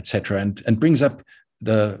 etc., and brings up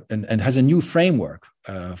and has a new framework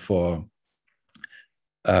for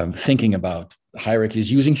thinking about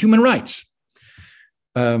hierarchies using human rights.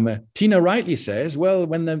 Ntina rightly says, well,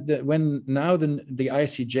 when the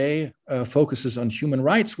ICJ focuses on human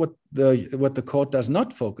rights, what the court does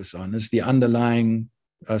not focus on is the underlying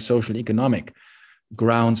social economic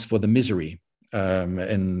grounds for the misery that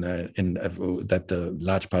the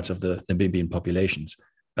large parts of the Namibian populations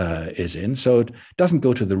is in. So it doesn't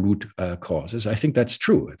go to the root causes. I think that's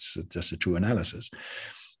true. It's just a true analysis.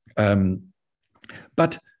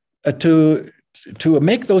 But to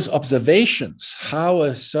make those observations, how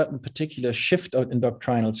a certain particular shift in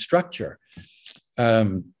doctrinal structure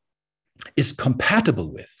is compatible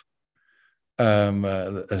with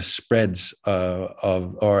spreads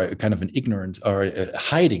or kind of an ignorance or a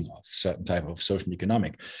hiding of certain type of social and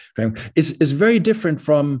economic framework is very different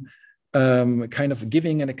from kind of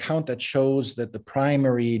giving an account that shows that the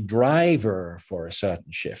primary driver for a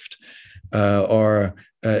certain shift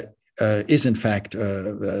is in fact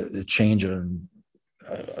a change of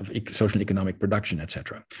social and economic production,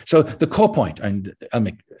 etc. So the core point, and I'll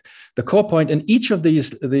make the core point in each of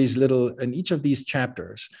these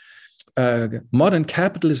chapters. Modern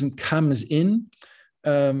capitalism comes in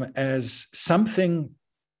as something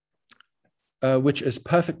which is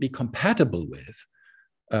perfectly compatible with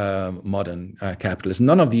modern capitalism.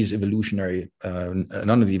 None of the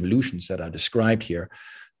evolutions that are described here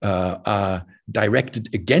are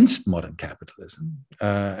directed against modern capitalism,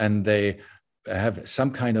 and they have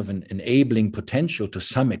some kind of an enabling potential to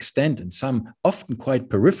some extent in some often quite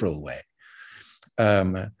peripheral way.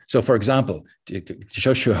 So, for example, to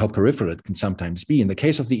show you how peripheral it can sometimes be, in the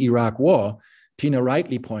case of the Iraq War, Ntina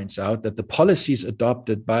rightly points out that the policies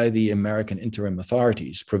adopted by the American interim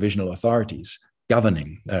authorities, provisional authorities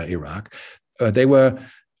governing Iraq, they were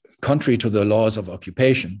contrary to the laws of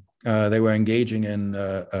occupation. They were engaging in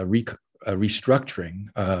a restructuring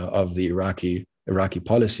of the Iraqi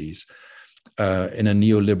policies in a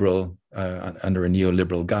neoliberal, under a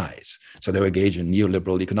neoliberal guise. So they were engaged in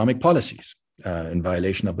neoliberal economic policies in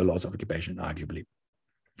violation of the laws of occupation, arguably.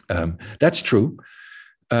 That's true.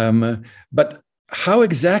 But how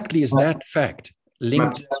exactly is that fact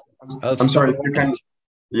linked? I'm sorry, you can.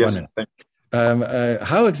 Yes.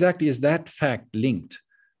 How exactly is that fact linked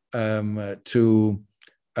to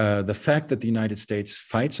the fact that the United States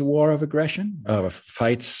fights a war of aggression,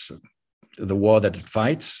 fights the war that it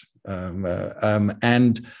fights,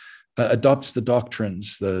 and adopts the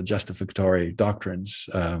doctrines, the justificatory doctrines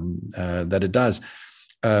that it does?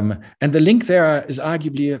 And the link there is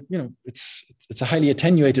arguably, it's a highly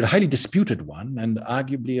attenuated, highly disputed one, and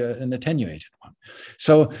arguably an attenuated one.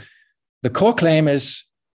 So the core claim is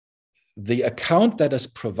the account that is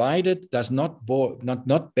provided does not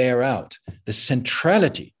bear out the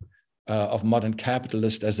centrality of modern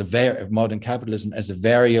capitalism as a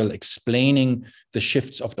variable explaining the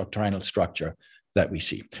shifts of doctrinal structure that we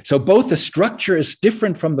see. So both the structure is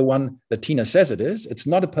different from the one that Ntina says it is. It's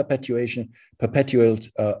not a perpetual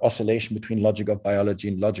oscillation between logic of biology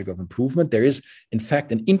and logic of improvement. There is, in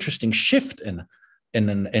fact, an interesting shift in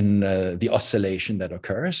the oscillation that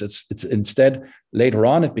occurs. It's instead, later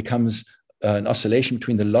on, it becomes an oscillation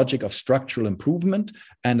between the logic of structural improvement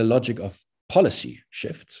and the logic of policy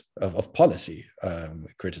shifts, of policy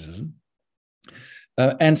criticism.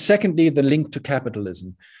 And secondly, the link to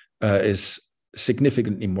capitalism is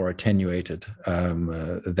significantly more attenuated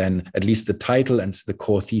than at least the title and the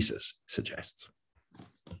core thesis suggests.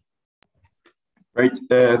 Great.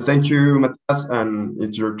 Thank you, Matthias. And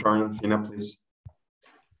it's your turn, Ntina, please.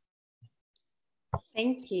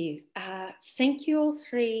 Thank you. Thank you all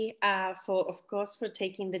three for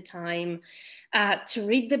taking the time to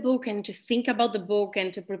read the book and to think about the book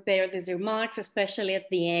and to prepare these remarks, especially at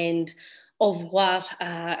the end of what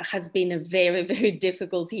has been a very, very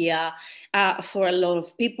difficult year for a lot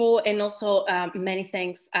of people. And also many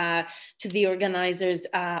thanks to the organizers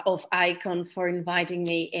of ICON for inviting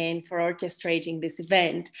me and for orchestrating this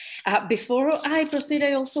event. Before I proceed,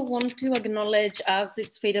 I also want to acknowledge, as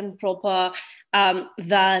it's fit and proper,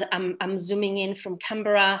 that I'm zooming in from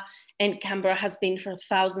Canberra, and Canberra has been for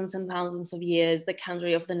thousands and thousands of years the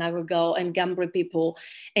country of the Ngarigal and Ngambri people.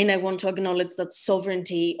 And I want to acknowledge that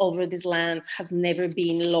sovereignty over these lands has never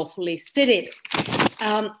been lawfully ceded.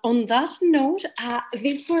 On that note,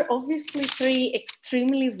 these were obviously three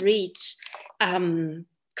extremely rich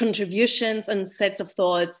contributions and sets of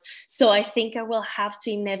thoughts. So I think I will have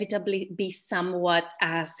to inevitably be somewhat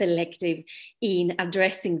selective in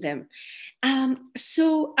addressing them.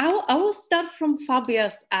 So I will start from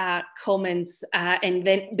Fabia's comments, and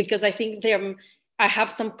then, because I think I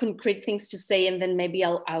have some concrete things to say, and then maybe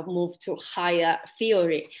I'll move to higher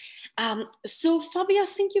theory. So Fabia,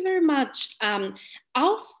 thank you very much.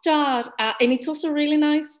 I'll start, and it's also really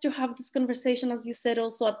nice to have this conversation, as you said,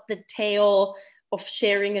 also at the tail of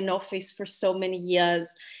sharing an office for so many years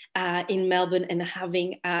in Melbourne and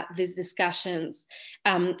having these discussions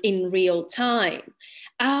in real time.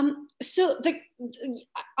 So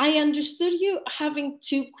I understood you having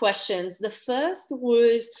two questions. The first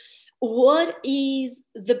was, what is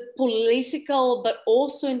the political but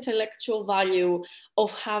also intellectual value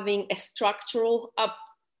of having a structural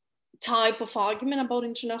type of argument about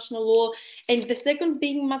international law? And the second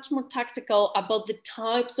being much more tactical about the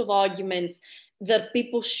types of arguments that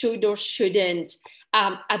people should or shouldn't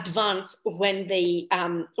advance when they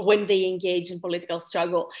engage in political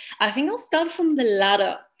struggle. I think I'll start from the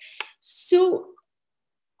latter. So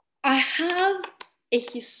I have a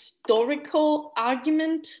historical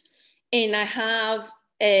argument and I have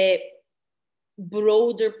a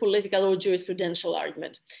broader political or jurisprudential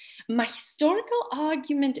argument. My historical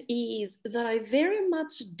argument is that I very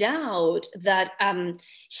much doubt that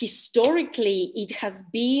historically it has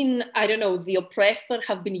been, I don't know, the oppressed that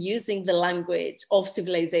have been using the language of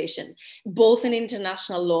civilization, both in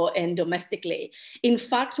international law and domestically. In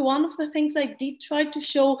fact, one of the things I did try to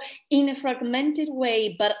show in a fragmented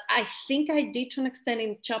way, but I think I did to an extent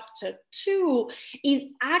in chapter 2, is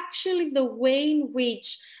actually the way in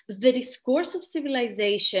which the discourse of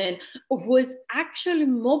civilization was actually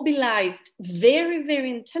mobilized very,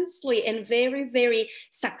 very intensely and very, very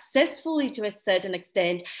successfully to a certain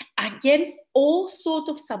extent against all sorts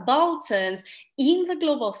of subalterns in the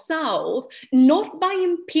global south, not by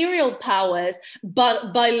imperial powers,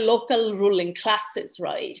 but by local ruling classes,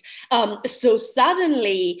 right? So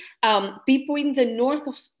suddenly, people in the north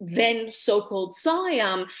of then so-called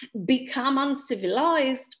Siam become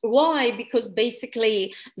uncivilized. Why? Because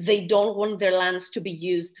basically they don't want their lands to be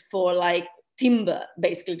used for like timber,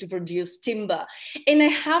 basically to produce timber. And I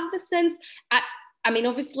have the sense, I mean,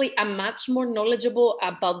 obviously, I'm much more knowledgeable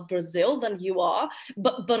about Brazil than you are,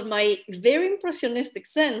 but my very impressionistic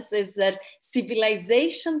sense is that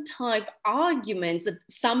civilization type arguments that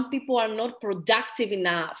some people are not productive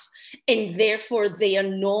enough and therefore they are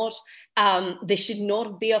not, they should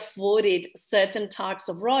not be afforded certain types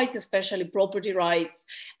of rights, especially property rights,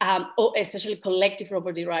 or especially collective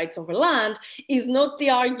property rights over land, is not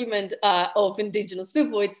the argument of indigenous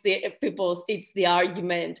people. It's the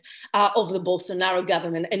argument of the Bolsonaro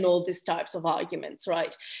government and all these types of arguments,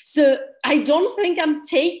 right? So I don't think I'm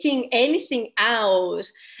taking anything out,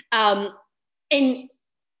 and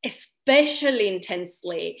especially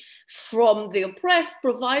intensely from the oppressed,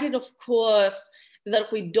 provided, of course,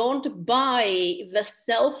 that we don't buy the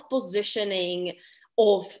self-positioning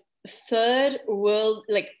of third world,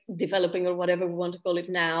 like developing or whatever we want to call it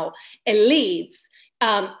now, elites,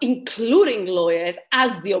 including lawyers,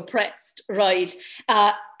 as the oppressed, right?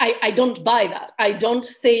 I don't buy that. I don't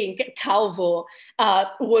think Calvo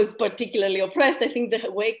was particularly oppressed. I think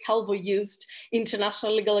the way Calvo used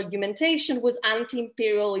international legal argumentation was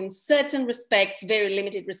anti-imperial in certain respects, very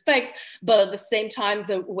limited respects, but at the same time,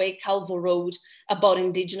 the way Calvo wrote about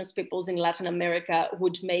indigenous peoples in Latin America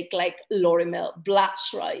would make like Lorimer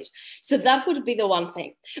blush, right? So that would be the one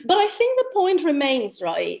thing. But I think the point remains,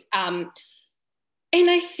 right? And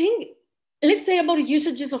I think let's say about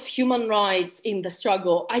usages of human rights in the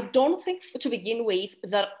struggle, I don't think, to begin with,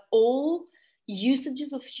 that all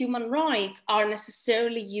usages of human rights are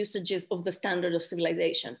necessarily usages of the standard of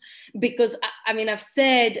civilization. Because, I mean, I've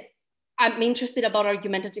said, I'm interested about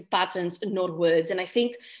argumentative patterns, not words. And I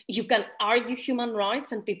think you can argue human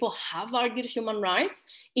rights, and people have argued human rights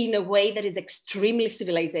in a way that is extremely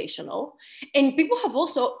civilizational. And people have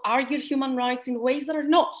also argued human rights in ways that are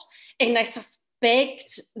not. And I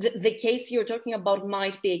suspect the case you're talking about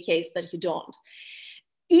might be a case that you don't.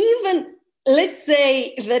 Even, let's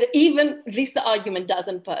say that even this argument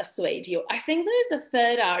doesn't persuade you. I think there is a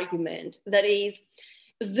third argument, that is,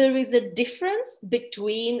 there is a difference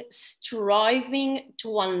between striving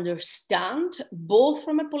to understand, both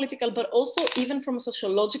from a political but also even from a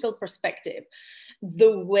sociological perspective,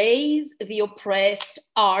 the ways the oppressed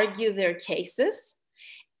argue their cases,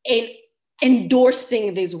 and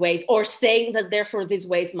endorsing these ways, or saying that therefore these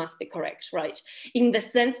ways must be correct, right? In the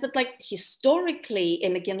sense that, like, historically,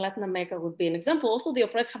 and again, Latin America would be an example, also the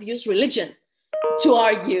oppressed have used religion to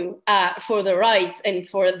argue for their rights and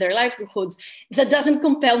for their livelihoods. That doesn't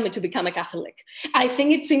compel me to become a Catholic. I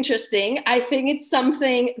think it's interesting. I think it's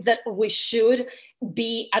something that we should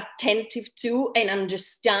be attentive to and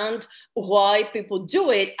understand why people do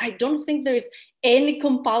it. I don't think there is any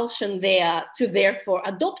compulsion there to therefore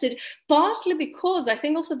adopt it, partly because I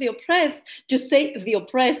think also the oppressed, to say the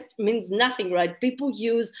oppressed means nothing, right? People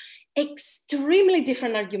use extremely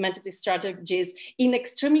different argumentative strategies in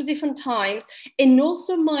extremely different times. And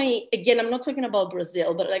also again, I'm not talking about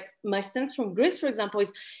Brazil, but like my sense from Greece, for example,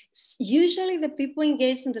 is usually the people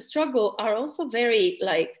engaged in the struggle are also very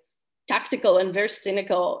like tactical and very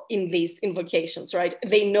cynical in these invocations, right?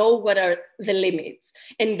 They know what are the limits,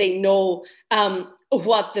 and they know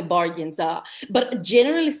what the bargains are. But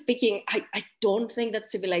generally speaking, I don't think that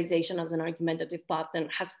civilization as an argumentative pattern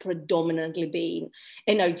has predominantly been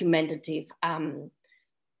an argumentative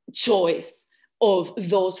choice of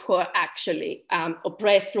those who are actually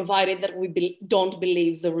oppressed, provided that we don't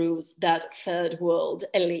believe the rules that third world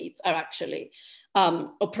elites are actually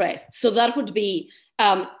oppressed. So that would be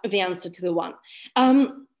the answer to the one.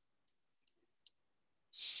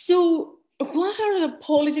 So what are the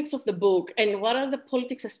politics of the book, and what are the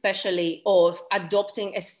politics especially of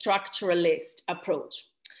adopting a structuralist approach?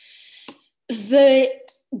 The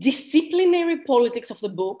disciplinary politics of the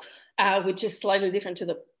book, which is slightly different to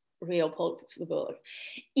the real politics of the book,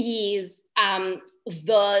 is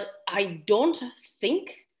that I don't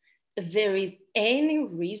think there is any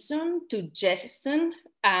reason to jettison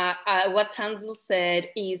what Tanzel said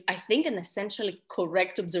is, I think, an essentially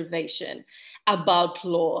correct observation about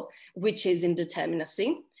law, which is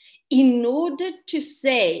indeterminacy, in order to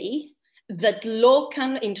say that law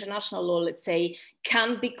can, international law, let's say,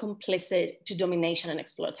 can be complicit to domination and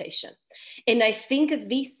exploitation. And I think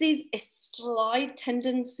this is a slight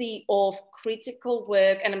tendency of critical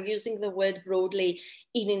work, and I'm using the word broadly,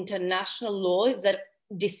 in international law that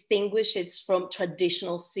distinguishes from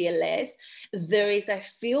traditional CLS. There is, I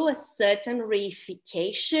feel, a certain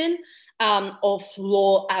reification of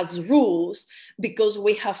law as rules, because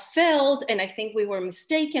we have felt, and I think we were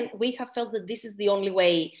mistaken, we have felt that this is the only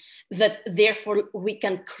way that therefore we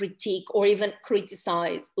can critique or even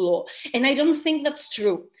criticize law. And I don't think that's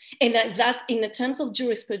true. And that's, in the terms of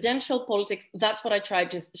jurisprudential politics, that's what I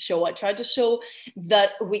tried to show. I tried to show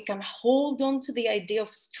that we can hold on to the idea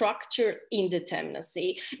of structured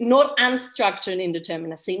indeterminacy, not unstructured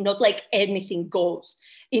indeterminacy, not like anything goes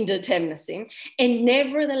indeterminacy, and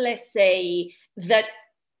nevertheless say that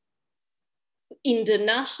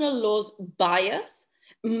international law's bias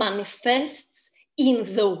manifests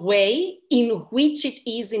in the way in which it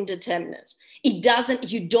is indeterminate. It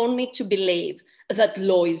doesn't, you don't need to believe that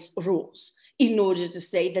law is rules in order to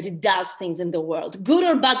say that it does things in the world, good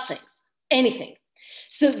or bad things, anything.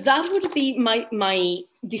 So that would be my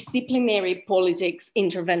disciplinary politics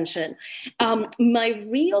intervention. My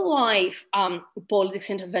real life politics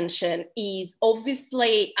intervention is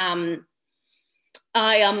obviously,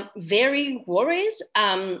 I am very worried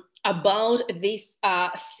about these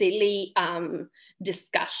silly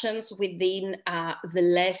discussions within the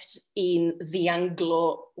left in the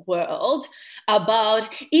Anglo world about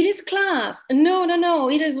it is class, no,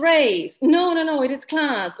 it is race, no, it is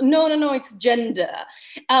class, no, it's gender.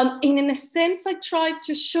 In a sense, I tried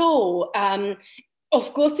to show,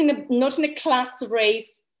 of course, not in a class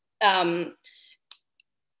race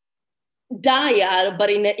dyad, but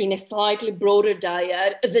in a slightly broader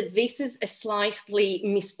dyad, that this is a slightly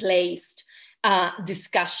misplaced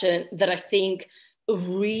discussion that I think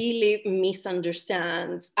really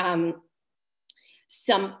misunderstands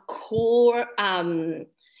some core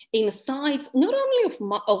insights, not only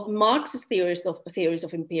of Marxist theories of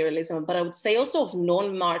imperialism, but I would say also of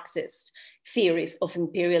non-Marxist theories of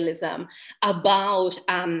imperialism about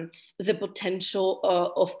the potential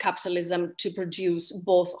of capitalism to produce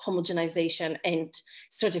both homogenization and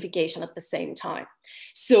stratification at the same time.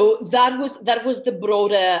 So that was the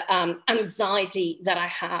broader anxiety that I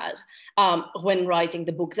had when writing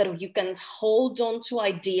the book, that you can hold on to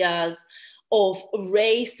ideas of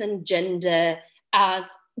race and gender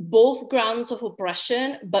as both grounds of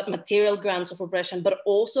oppression, but material grounds of oppression, but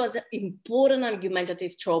also as important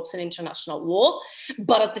argumentative tropes in international law,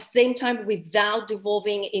 but at the same time without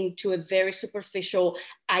devolving into a very superficial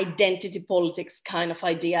identity politics kind of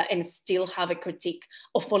idea, and still have a critique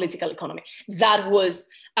of political economy. That was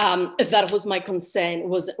my concern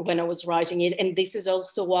was when I was writing it, and this is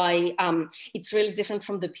also why it's really different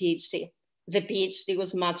from the PhD. The PhD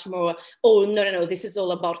was much more, oh, no, this is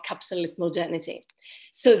all about capitalist modernity.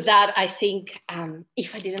 So that, I think,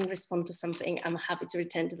 if I didn't respond to something, I'm happy to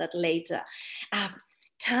return to that later.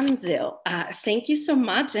 Tanzil, thank you so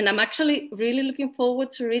much. And I'm actually really looking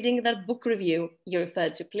forward to reading that book review you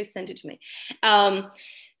referred to. Please send it to me. And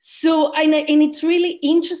it's really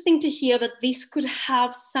interesting to hear that this could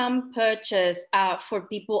have some purchase for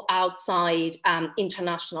people outside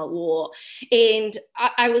international law. And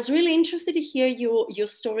I was really interested to hear your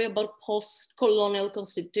story about post-colonial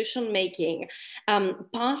constitution making,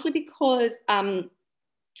 partly because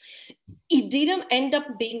it didn't end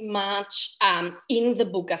up being much in the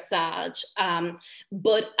book as such,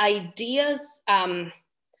 but ideas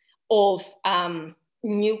of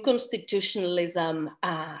new constitutionalism,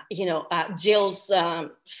 Jill's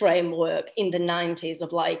framework in the 90s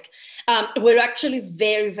of were actually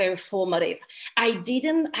very, very formative. I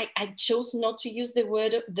chose not to use the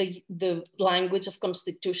word, the language of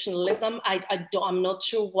constitutionalism. I'm not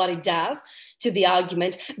sure what it does to the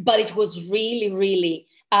argument, but it was really, really,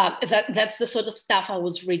 that's the sort of stuff I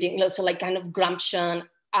was reading. So kind of Gramscian,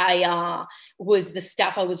 was the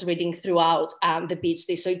stuff I was reading throughout the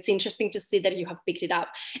PhD. So it's interesting to see that you have picked it up.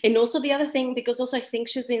 And also the other thing, because also I think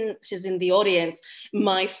she's in the audience,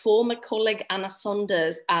 my former colleague Anna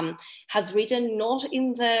Saunders has written, not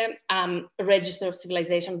in the Register of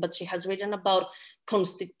Civilization, but she has written about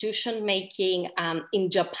constitution making in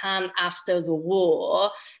Japan after the war,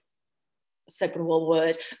 Second World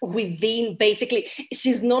War, within, basically,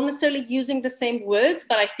 she's not necessarily using the same words,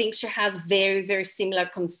 but I think she has very, very similar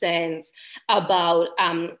concerns about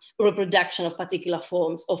reproduction of particular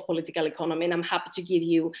forms of political economy. And I'm happy to give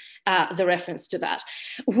you the reference to that.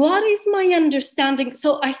 What is my understanding?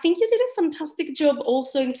 So I think you did a fantastic job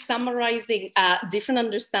also in summarizing different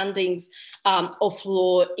understandings of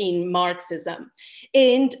law in Marxism.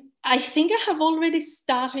 And I think I have already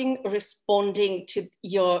started responding to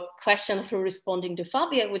your question through responding to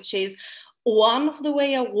Fabia, which is one of the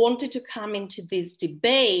way I wanted to come into this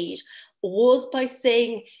debate was by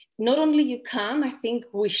saying, not only you can, I think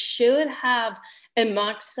we should have a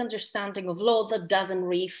Marxist understanding of law that doesn't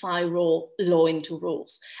reify law into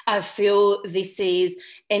rules. I feel this is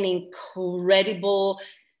an incredible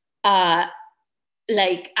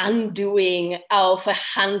undoing of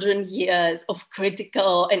 100 years of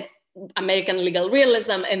critical and American legal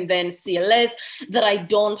realism and then CLS that I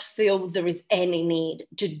don't feel there is any need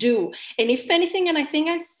to do. And if anything, and I think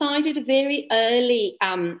I cited very early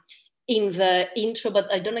in the intro,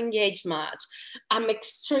 but I don't engage much, I'm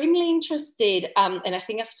extremely interested, and I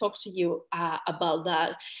think I've talked to you about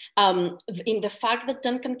that, in the fact that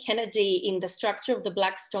Duncan Kennedy, in the structure of the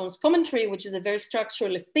Blackstone's commentary, which is a very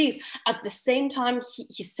structuralist piece, at the same time,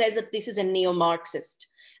 he says that this is a neo-Marxist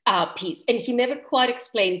piece. And he never quite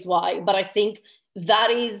explains why, but I think that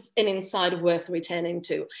is an insight worth returning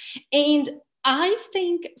to. And I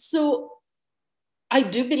think, so I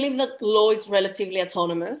do believe that law is relatively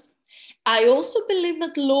autonomous. I also believe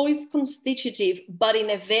that law is constitutive, but in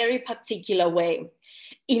a very particular way,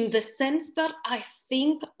 in the sense that I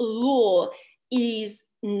think law is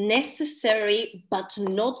necessary, but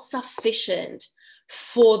not sufficient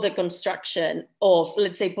for the construction of,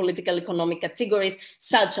 let's say, political economic categories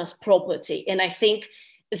such as property. And I think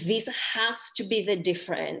this has to be the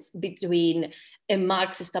difference between a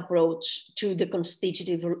Marxist approach to the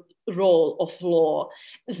constitutive role of law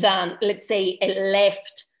than, let's say, a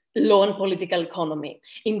left law and political economy,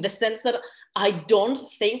 in the sense that I don't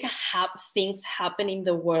think things happen in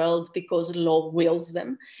the world because law wills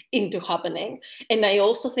them into happening. And I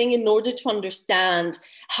also think in order to understand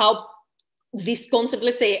how this concept,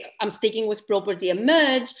 let's say I'm sticking with property,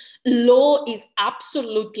 emerge, law is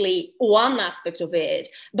absolutely one aspect of it.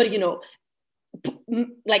 But,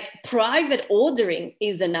 like private ordering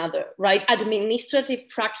is another, right? Administrative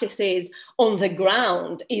practices on the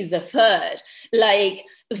ground is a third. Like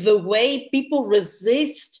the way people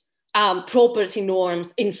resist property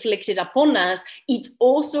norms inflicted upon us, it's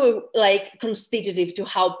also like constitutive to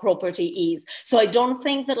how property is. So I don't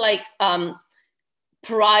think that like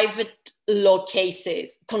private law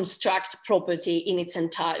cases construct property in its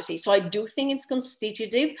entirety. So I do think it's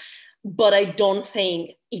constitutive, but I don't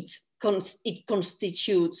think it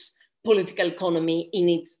constitutes political economy in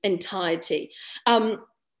its entirety.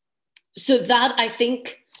 So that I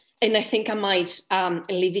think, and I think I might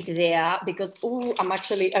leave it there because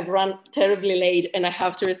I've run terribly late and I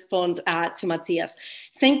have to respond to Matthias.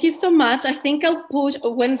 Thank you so much. I think I'll put,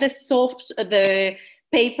 when the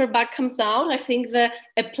paperback comes out, I think A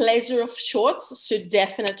Pleasure of Shorts should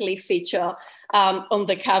definitely feature on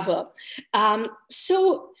the cover.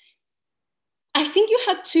 So I think you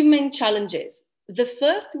had two main challenges. The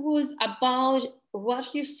first was about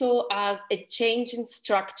what you saw as a change in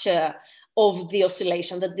structure of the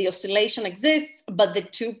oscillation, that the oscillation exists, but the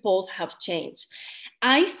two poles have changed.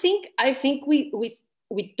 I think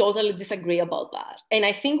we totally disagree about that. And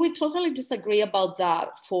I think we totally disagree about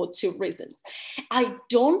that for two reasons. I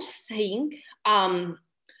don't think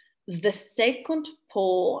the second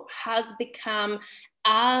pole has become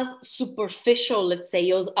as superficial, let's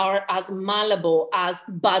say, or as malleable as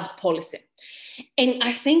bad policy. And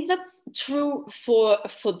I think that's true for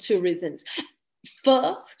two reasons.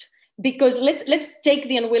 First, because let's take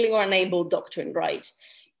the unwilling or unable doctrine, right?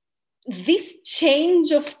 This change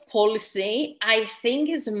of policy, I think,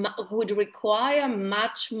 would require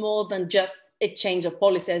much more than just a change of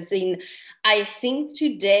policy. As in, I think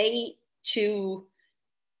today to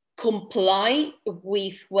comply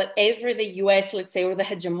with whatever the US, let's say, or the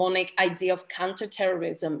hegemonic idea of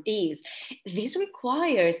counterterrorism is, this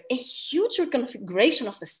requires a huge reconfiguration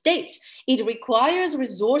of the state. It requires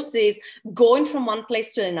resources going from one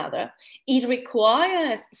place to another. It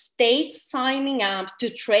requires states signing up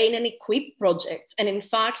to train and equip projects. And in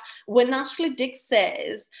fact, when Ashley Dix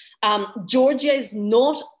says Georgia is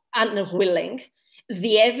not unwilling,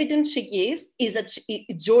 the evidence she gives is that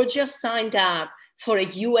Georgia signed up for a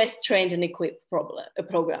US trained and equipped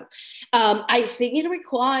program. I think it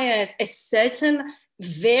requires a certain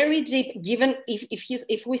very deep, given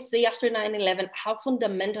if we see after 9/11 how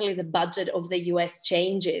fundamentally the budget of the US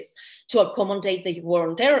changes to accommodate the war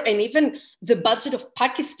on terror, and even the budget of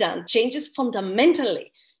Pakistan changes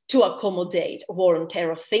fundamentally to accommodate war on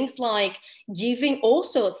terror. Things like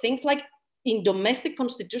in domestic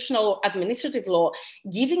constitutional or administrative law,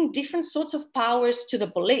 giving different sorts of powers to the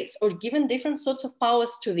police or giving different sorts of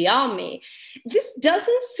powers to the army. This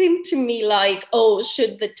doesn't seem to me like, oh,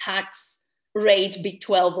 should the tax rate be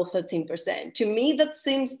 12 or 13%? To me, that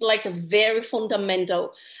seems like a very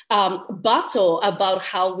fundamental battle about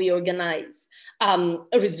how we organize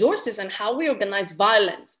resources and how we organize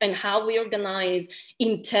violence and how we organize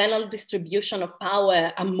internal distribution of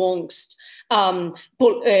power amongst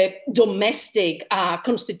domestic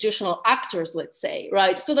constitutional actors, let's say,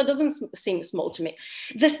 right? So that doesn't seem small to me.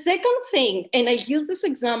 The second thing, and I use this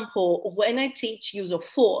example when I teach use of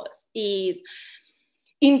force, is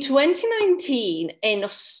in 2019, an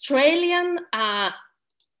Australian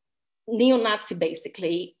neo-Nazi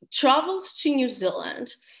basically travels to New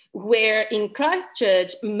Zealand, where in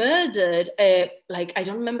Christchurch murdered, I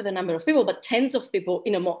don't remember the number of people, but tens of people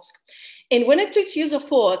in a mosque. And when I teach use of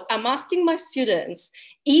force, I'm asking my students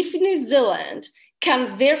if New Zealand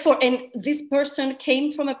can therefore, and this person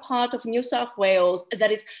came from a part of New South Wales that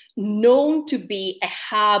is known to be a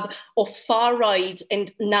hub of far-right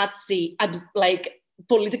and Nazi,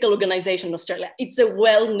 political organization in Australia. It's a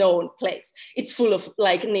well-known place. It's full of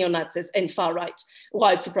neo-Nazis and far-right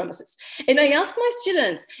white supremacists. And I ask my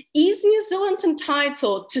students, is New Zealand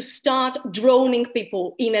entitled to start droning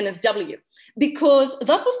people in NSW? Because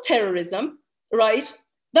that was terrorism, right?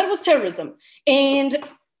 That was terrorism. And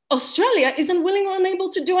Australia is unwilling or unable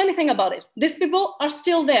to do anything about it. These people are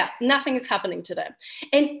still there. Nothing is happening to them.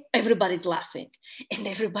 And everybody's laughing. And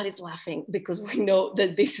everybody's laughing because we know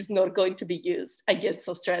that this is not going to be used against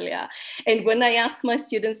Australia. And when I ask my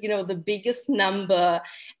students, the biggest number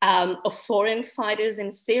of foreign fighters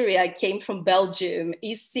in Syria came from Belgium.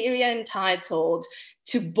 Is Syria entitled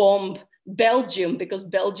to bomb Belgium because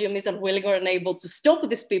Belgium is unwilling or unable to stop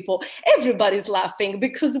these people? Everybody's laughing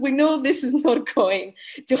because we know this is not going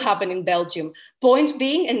to happen in Belgium. Point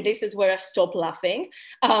being, and this is where I stop laughing,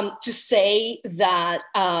 to say that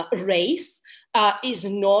race is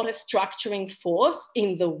not a structuring force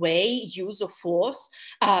in the way use of force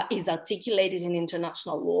is articulated in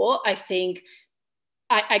international law. I think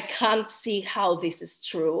I can't see how this is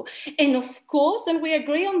true. And of course, and we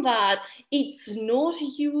agree on that, it's not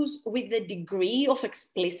used with the degree of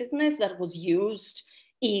explicitness that was used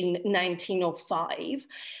in 1905.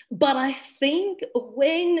 But I think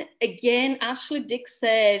when, again, Ashley Dick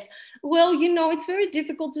says, well, you know, it's very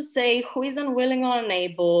difficult to say who is unwilling or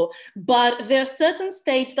unable, but there are certain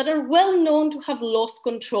states that are well known to have lost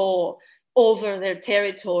control over their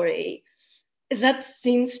territory. That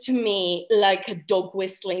seems to me like a dog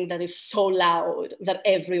whistling that is so loud that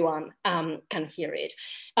everyone can hear it.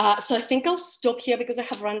 So I think I'll stop here because I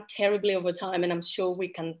have run terribly over time, and I'm sure we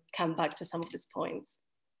can come back to some of these points.